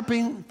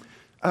 helping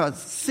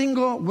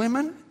single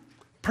women,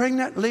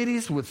 pregnant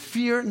ladies with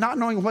fear, not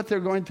knowing what they're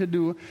going to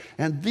do.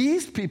 And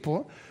these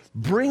people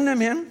bring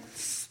them in,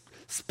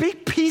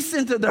 speak peace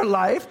into their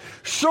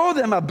life, show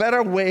them a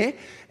better way,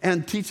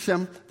 and teach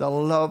them the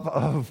love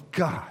of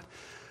God.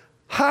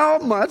 How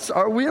much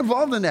are we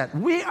involved in that?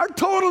 We are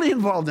totally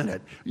involved in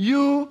it.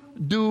 You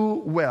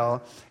do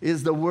well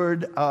is the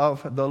word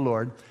of the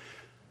Lord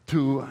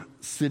to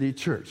City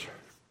Church.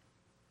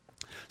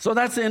 So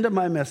that's the end of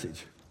my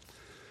message.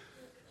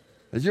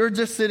 As you're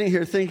just sitting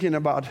here thinking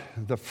about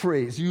the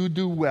phrase, you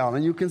do well,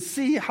 and you can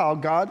see how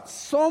God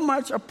so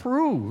much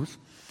approves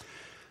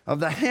of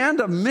the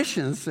hand of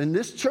missions in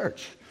this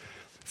church.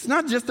 It's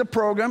not just a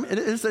program, it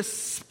is a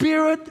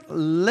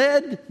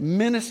spirit-led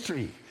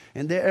ministry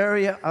in the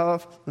area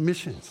of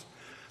missions.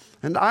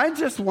 And I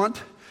just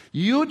want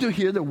you to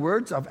hear the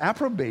words of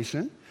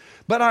approbation,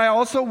 but I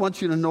also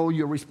want you to know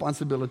your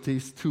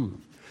responsibilities too.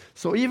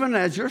 So even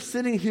as you're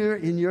sitting here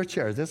in your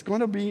chairs, that's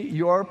going to be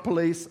your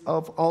place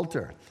of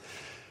altar.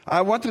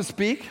 I want to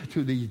speak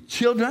to the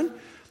children.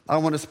 I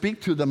want to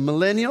speak to the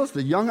millennials,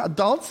 the young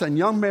adults and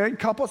young married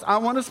couples. I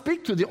want to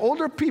speak to the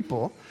older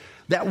people,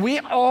 that we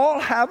all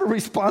have a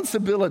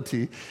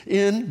responsibility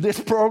in this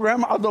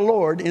program of the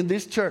Lord in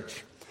this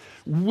church.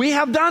 We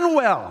have done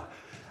well,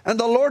 and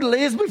the Lord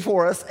lays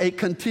before us a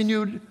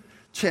continued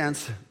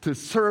chance to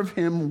serve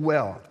Him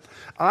well.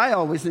 I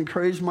always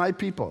encourage my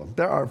people.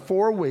 There are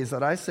 4 ways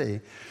that I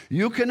say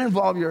you can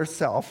involve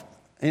yourself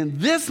in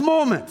this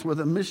moment with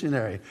a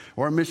missionary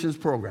or a missions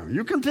program.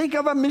 You can think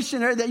of a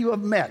missionary that you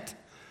have met,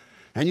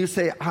 and you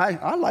say,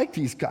 I like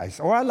these guys,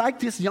 or I like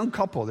this young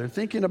couple. They're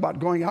thinking about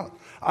going out.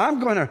 I'm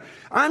going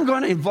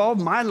to involve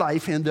my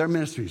life in their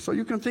ministry. So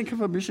you can think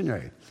of a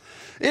missionary.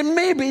 It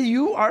may be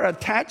you are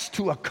attached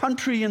to a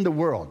country in the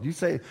world. You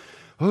say,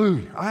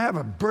 oh, I have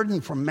a burden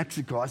from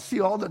Mexico. I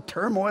see all the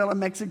turmoil in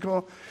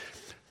Mexico.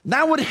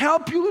 That would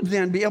help you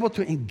then be able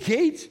to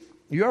engage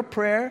your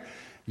prayer,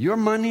 your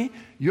money,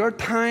 your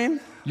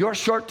time, your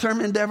short-term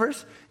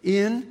endeavors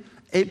in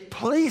a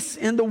place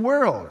in the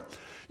world.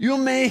 You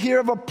may hear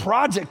of a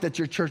project that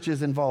your church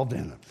is involved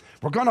in.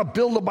 We're going to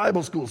build a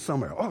Bible school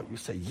somewhere. Oh, you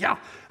say, yeah,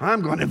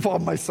 I'm going to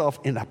involve myself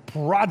in a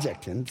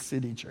project in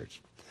City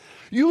Church.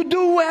 You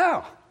do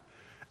well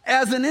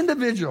as an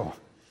individual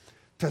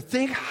to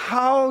think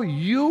how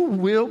you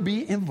will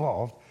be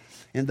involved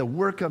in the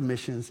work of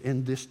missions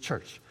in this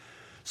church.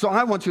 So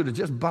I want you to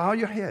just bow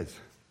your heads.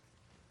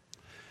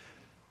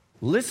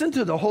 Listen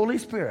to the Holy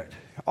Spirit.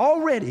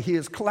 Already He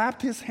has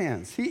clapped His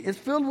hands. He is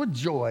filled with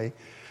joy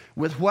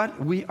with what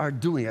we are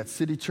doing at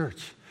City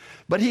Church.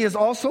 But He is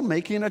also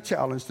making a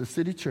challenge to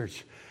City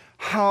Church.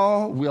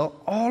 How will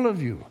all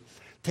of you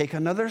take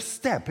another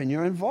step in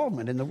your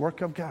involvement in the work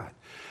of God?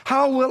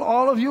 How will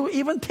all of you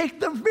even take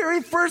the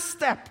very first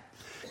step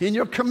in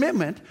your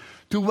commitment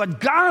to what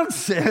God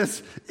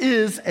says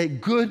is a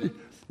good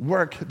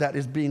work that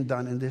is being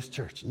done in this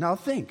church? Now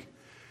think,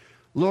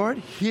 Lord,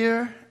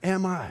 here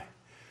am I.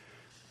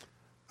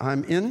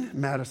 I'm in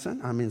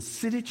Madison. I'm in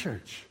City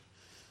Church.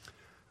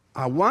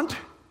 I want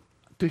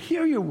to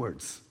hear your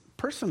words.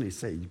 Personally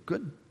say,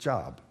 good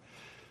job.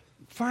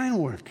 Fine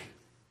work.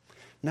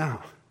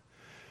 Now,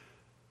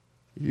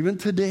 even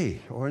today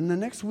or in the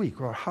next week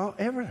or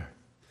however,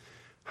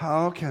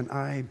 how can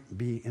I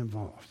be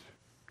involved?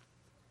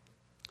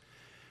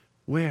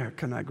 Where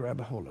can I grab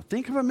a hold of?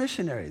 Think of a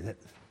missionary that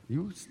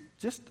you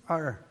just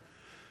are,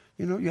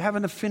 you have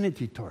an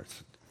affinity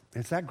towards.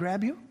 Does that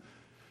grab you?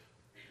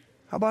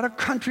 How about a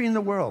country in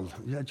the world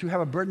that you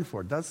have a burden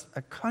for? Does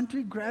a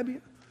country grab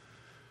you?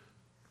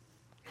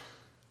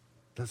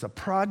 Does a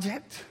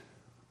project,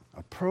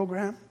 a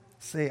program,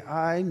 say,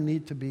 I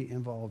need to be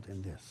involved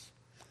in this?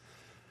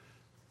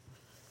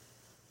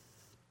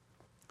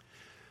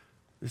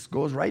 This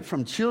goes right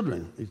from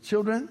children.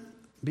 Children,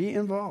 be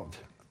involved.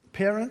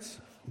 Parents,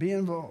 be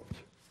involved.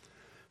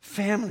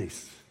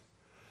 Families,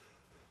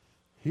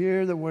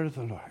 hear the word of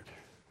the Lord.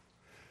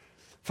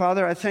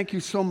 Father, I thank you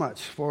so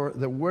much for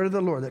the word of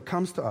the Lord that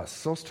comes to us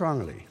so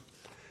strongly.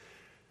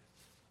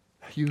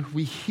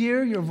 we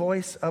hear your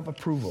voice of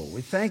approval.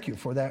 We thank you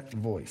for that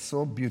voice,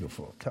 so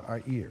beautiful to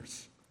our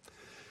ears.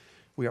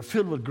 We are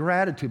filled with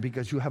gratitude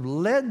because you have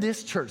led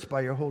this church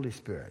by your Holy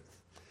Spirit.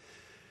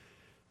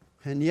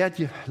 And yet,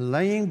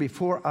 lying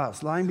before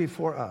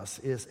us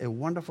is a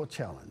wonderful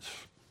challenge.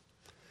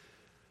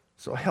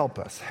 So help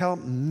us,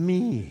 help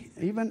me,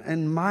 even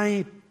in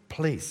my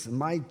place, in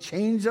my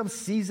change of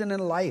season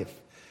in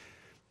life,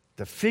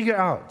 to figure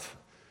out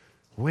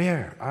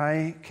where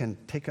I can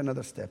take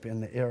another step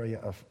in the area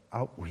of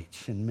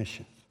outreach and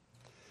mission.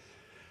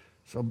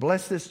 So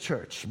bless this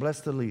church,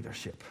 bless the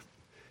leadership.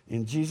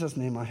 In Jesus'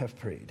 name I have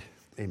prayed.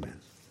 Amen.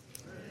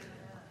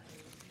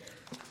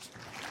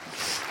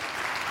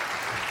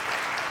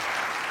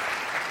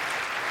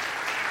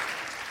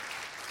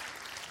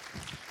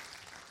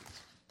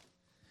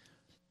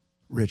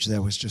 Rich,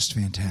 that was just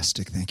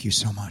fantastic. Thank you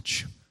so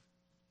much.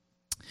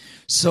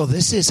 So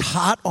this is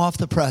hot off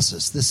the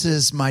presses. This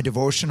is my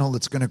devotional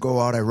that's going to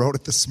go out. I wrote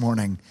it this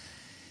morning,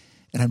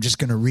 and I'm just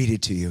going to read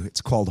it to you.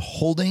 It's called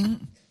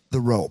Holding the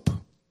Rope.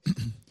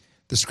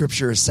 The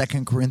scripture is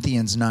 2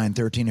 Corinthians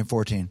 9:13 and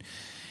 14.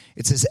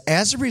 It says,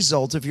 as a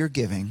result of your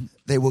giving,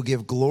 they will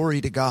give glory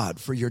to God,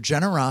 for your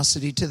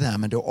generosity to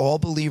them and to all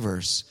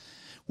believers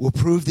will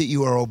prove that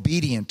you are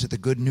obedient to the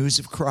good news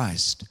of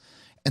Christ.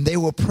 And they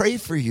will pray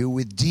for you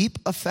with deep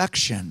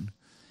affection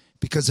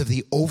because of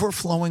the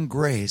overflowing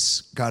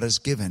grace God has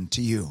given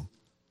to you.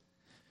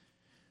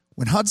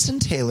 When Hudson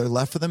Taylor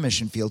left for the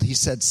mission field, he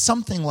said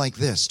something like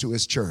this to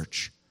his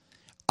church: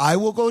 I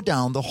will go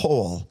down the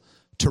hole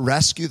to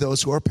rescue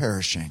those who are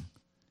perishing,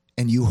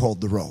 and you hold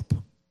the rope.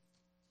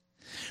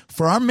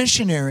 For our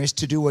missionaries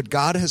to do what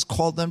God has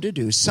called them to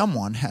do,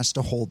 someone has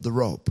to hold the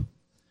rope.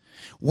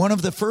 One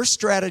of the first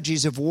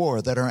strategies of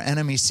war that our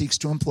enemy seeks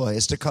to employ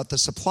is to cut the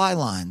supply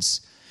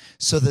lines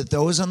so that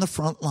those on the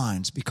front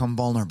lines become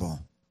vulnerable.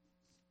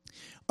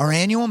 Our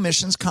annual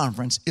missions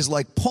conference is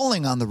like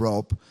pulling on the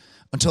rope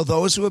until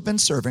those who have been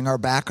serving are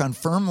back on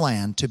firm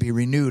land to be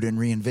renewed and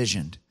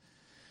re-envisioned.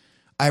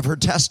 I've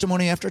heard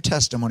testimony after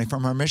testimony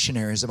from our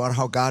missionaries about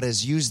how God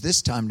has used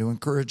this time to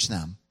encourage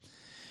them.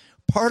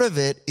 Part of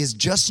it is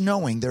just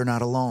knowing they're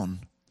not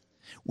alone.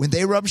 When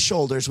they rub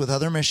shoulders with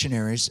other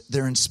missionaries,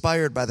 they're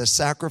inspired by the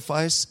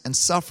sacrifice and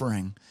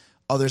suffering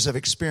others have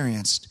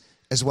experienced,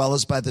 as well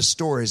as by the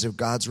stories of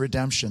God's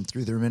redemption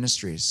through their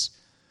ministries.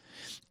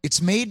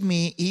 It's made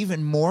me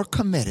even more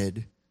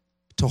committed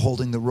to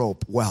holding the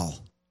rope well.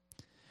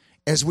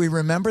 As we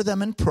remember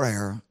them in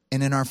prayer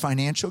and in our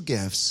financial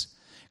gifts,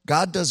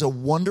 God does a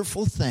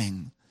wonderful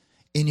thing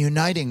in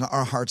uniting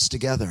our hearts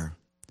together.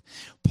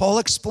 Paul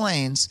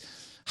explains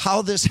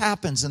how this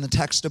happens in the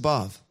text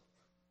above.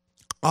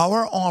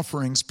 Our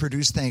offerings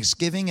produce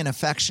thanksgiving and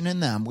affection in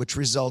them, which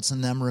results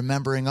in them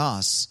remembering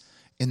us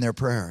in their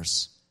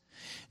prayers.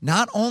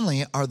 Not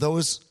only are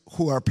those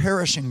who are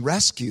perishing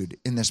rescued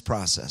in this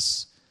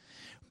process,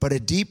 but a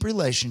deep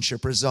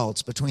relationship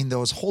results between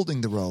those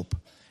holding the rope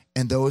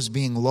and those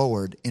being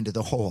lowered into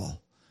the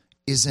hole.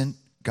 Isn't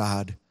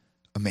God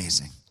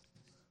amazing?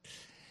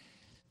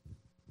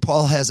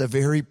 Paul has a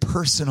very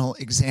personal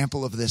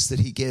example of this that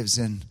he gives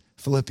in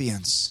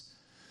Philippians.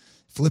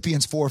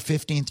 Philippians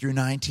 4:15 through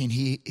 19,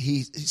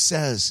 he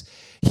says,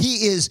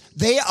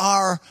 they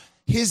are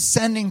his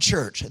sending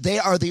church. They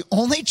are the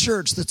only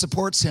church that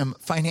supports him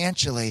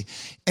financially.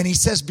 And he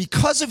says,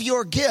 because of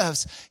your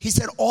gifts, he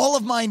said, all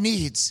of my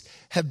needs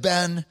have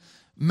been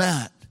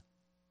met.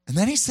 And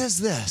then he says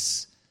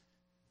this,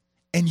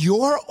 and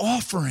your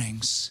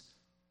offerings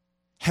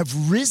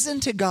have risen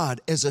to God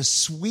as a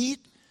sweet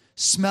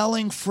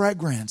smelling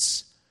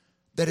fragrance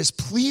that is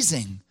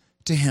pleasing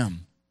to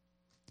him.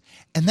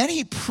 And then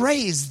he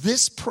prays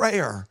this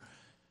prayer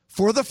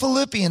for the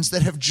Philippians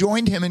that have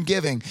joined him in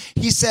giving.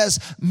 He says,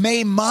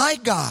 may my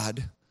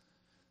God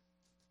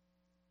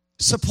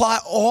supply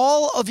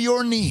all of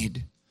your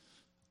need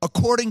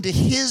according to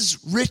his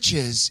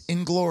riches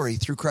in glory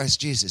through Christ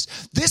Jesus.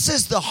 This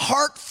is the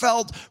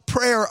heartfelt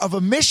prayer of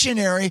a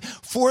missionary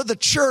for the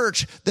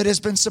church that has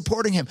been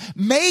supporting him.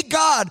 May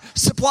God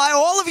supply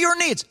all of your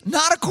needs,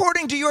 not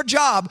according to your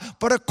job,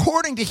 but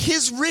according to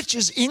his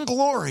riches in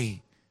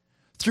glory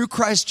through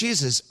Christ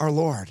Jesus our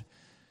Lord.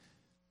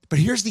 But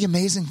here's the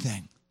amazing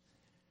thing.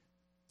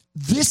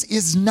 This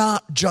is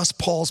not just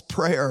Paul's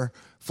prayer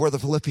for the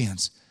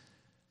Philippians.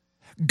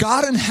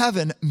 God in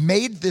heaven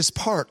made this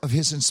part of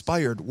his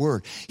inspired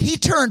word. He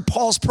turned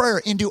Paul's prayer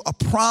into a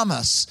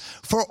promise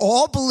for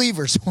all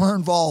believers who are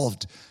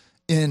involved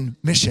in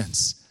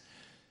missions.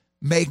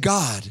 May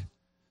God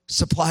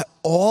supply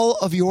all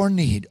of your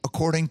need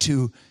according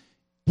to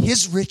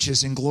his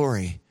riches in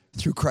glory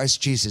through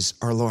Christ Jesus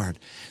our Lord.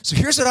 So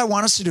here's what I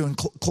want us to do in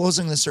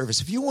closing the service.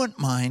 If you wouldn't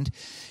mind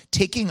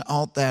taking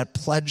out that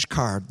pledge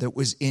card that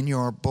was in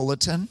your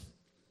bulletin.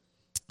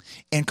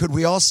 And could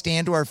we all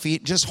stand to our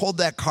feet? Just hold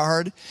that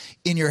card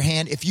in your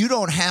hand. If you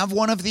don't have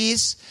one of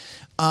these,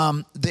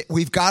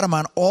 we've got them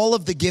on all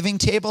of the giving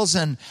tables.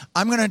 And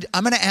I'm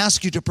gonna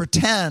ask you to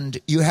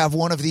pretend you have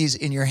one of these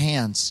in your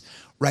hands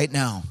right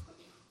now.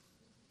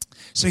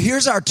 So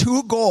here's our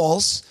two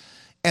goals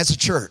as a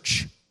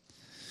church.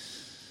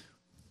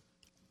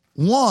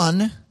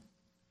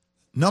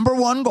 Number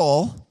one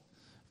goal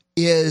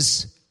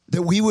is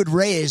that we would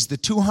raise the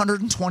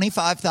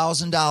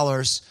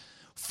 $225,000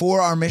 for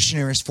our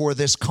missionaries for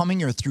this coming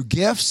year through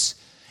gifts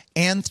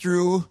and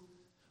through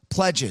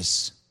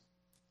pledges.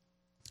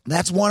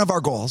 That's one of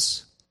our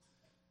goals.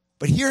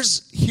 But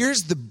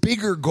here's the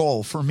bigger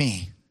goal for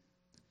me.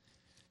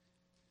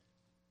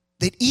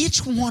 That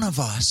each one of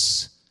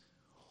us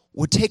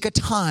would take a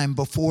time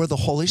before the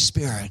Holy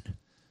Spirit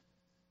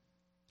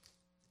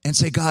and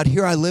say, God,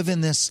 here I live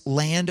in this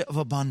land of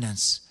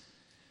abundance.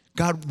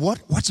 God,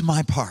 what's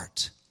my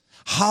part?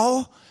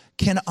 How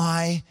can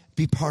I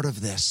be part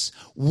of this?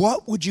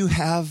 What would you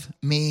have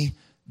me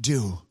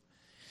do?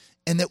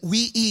 And that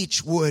we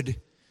each would,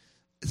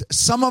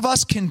 some of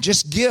us can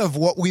just give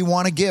what we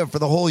want to give for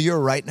the whole year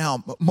right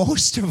now. But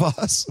most of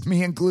us,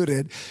 me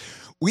included,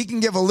 we can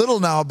give a little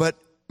now, but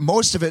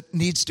most of it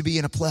needs to be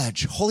in a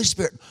pledge. Holy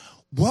Spirit,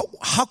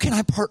 how can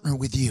I partner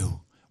with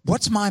you?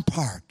 What's my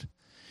part?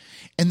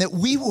 And that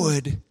we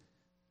would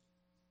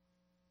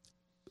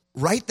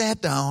write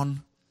that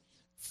down,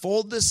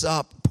 fold this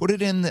up, put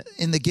it in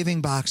the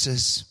giving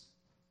boxes,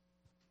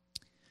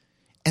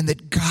 and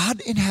that God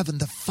in heaven,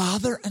 the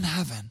Father in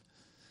heaven,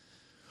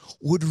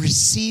 would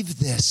receive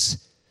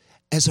this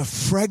as a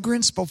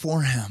fragrance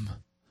before him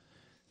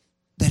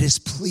that is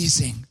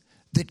pleasing.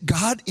 That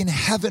God in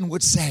heaven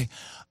would say,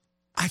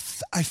 I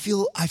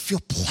feel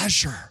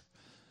pleasure.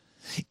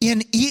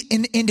 In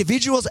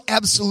individuals,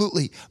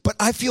 absolutely. But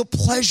I feel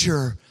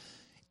pleasure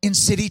in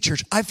City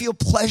Church. I feel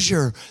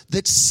pleasure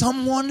that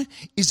someone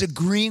is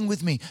agreeing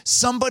with me.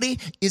 Somebody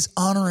is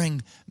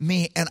honoring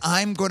me. And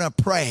I'm going to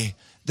pray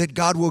that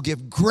God will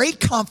give great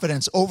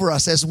confidence over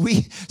us as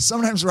we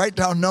sometimes write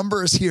down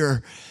numbers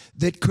here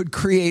that could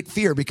create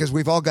fear, because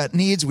we've all got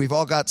needs. We've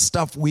all got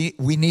stuff we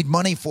need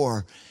money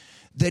for.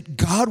 That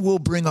God will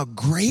bring a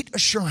great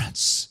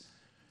assurance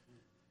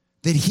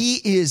that he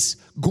is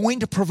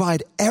going to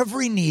provide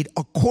every need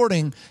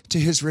according to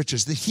his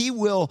riches, that he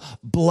will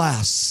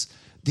bless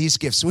these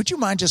gifts. So would you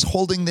mind just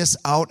holding this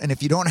out? And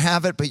if you don't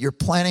have it, but you're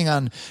planning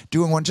on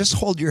doing one, just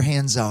hold your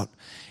hands out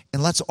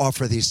and let's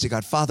offer these to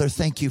God. Father,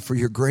 thank you for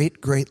your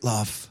great, great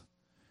love.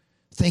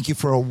 Thank you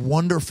for a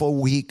wonderful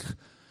week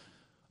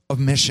of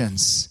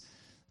missions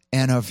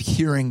and of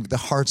hearing the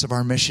hearts of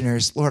our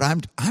missionaries. Lord,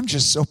 I'm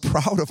just so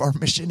proud of our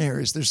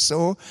missionaries. They're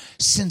so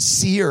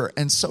sincere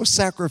and so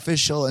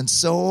sacrificial and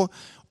so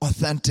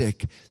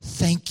authentic.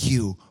 Thank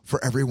you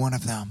for every one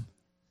of them.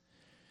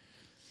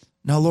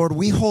 Now, Lord,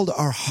 we hold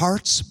our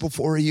hearts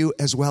before you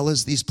as well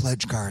as these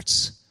pledge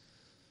cards.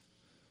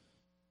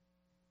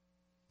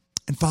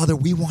 And Father,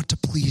 we want to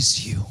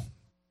please you.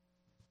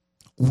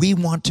 We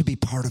want to be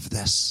part of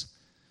this.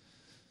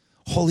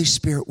 Holy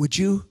Spirit, would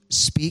you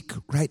speak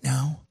right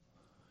now?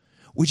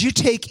 Would you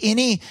take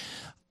any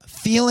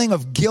feeling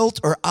of guilt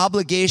or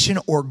obligation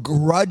or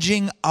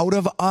grudging out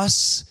of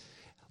us?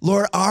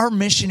 Lord, our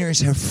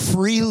missionaries have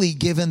freely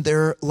given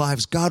their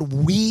lives. God,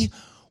 we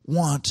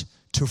want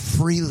to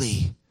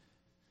freely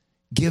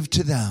give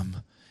to them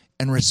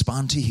and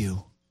respond to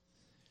you.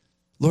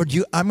 Lord,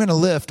 I'm going to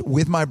lift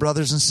with my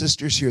brothers and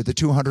sisters here the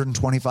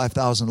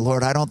 $225,000.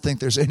 Lord, I don't think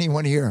there's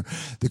anyone here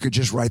that could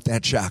just write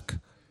that check.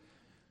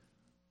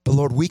 But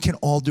Lord, we can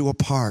all do a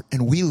part,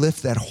 and we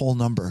lift that whole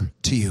number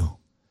to you.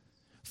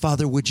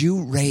 Father, would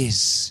you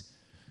raise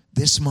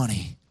this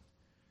money?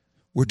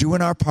 We're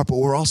doing our part, but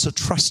we're also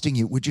trusting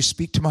you. Would you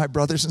speak to my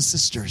brothers and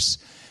sisters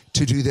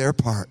to do their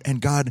part?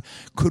 And God,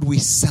 could we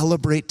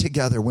celebrate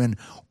together when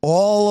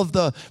all of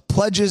the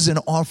pledges and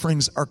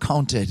offerings are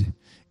counted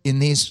in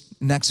these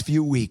next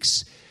few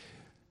weeks,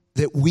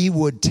 that we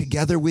would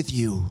together with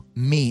you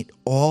meet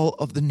all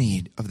of the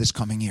need of this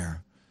coming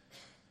year.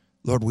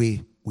 Lord,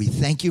 we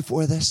thank you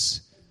for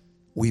this.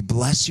 We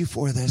bless you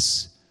for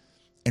this.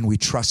 And we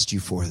trust you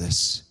for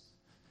this.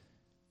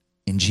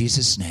 In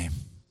Jesus' name.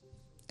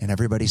 And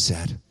everybody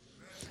said,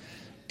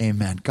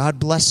 amen. God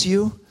bless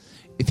you.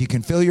 If you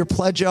can fill your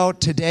pledge out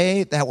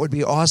today, that would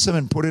be awesome,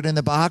 and put it in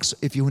the box.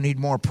 If you need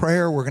more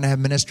prayer, we're going to have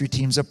ministry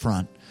teams up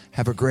front.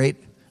 Have a great,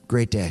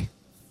 great day.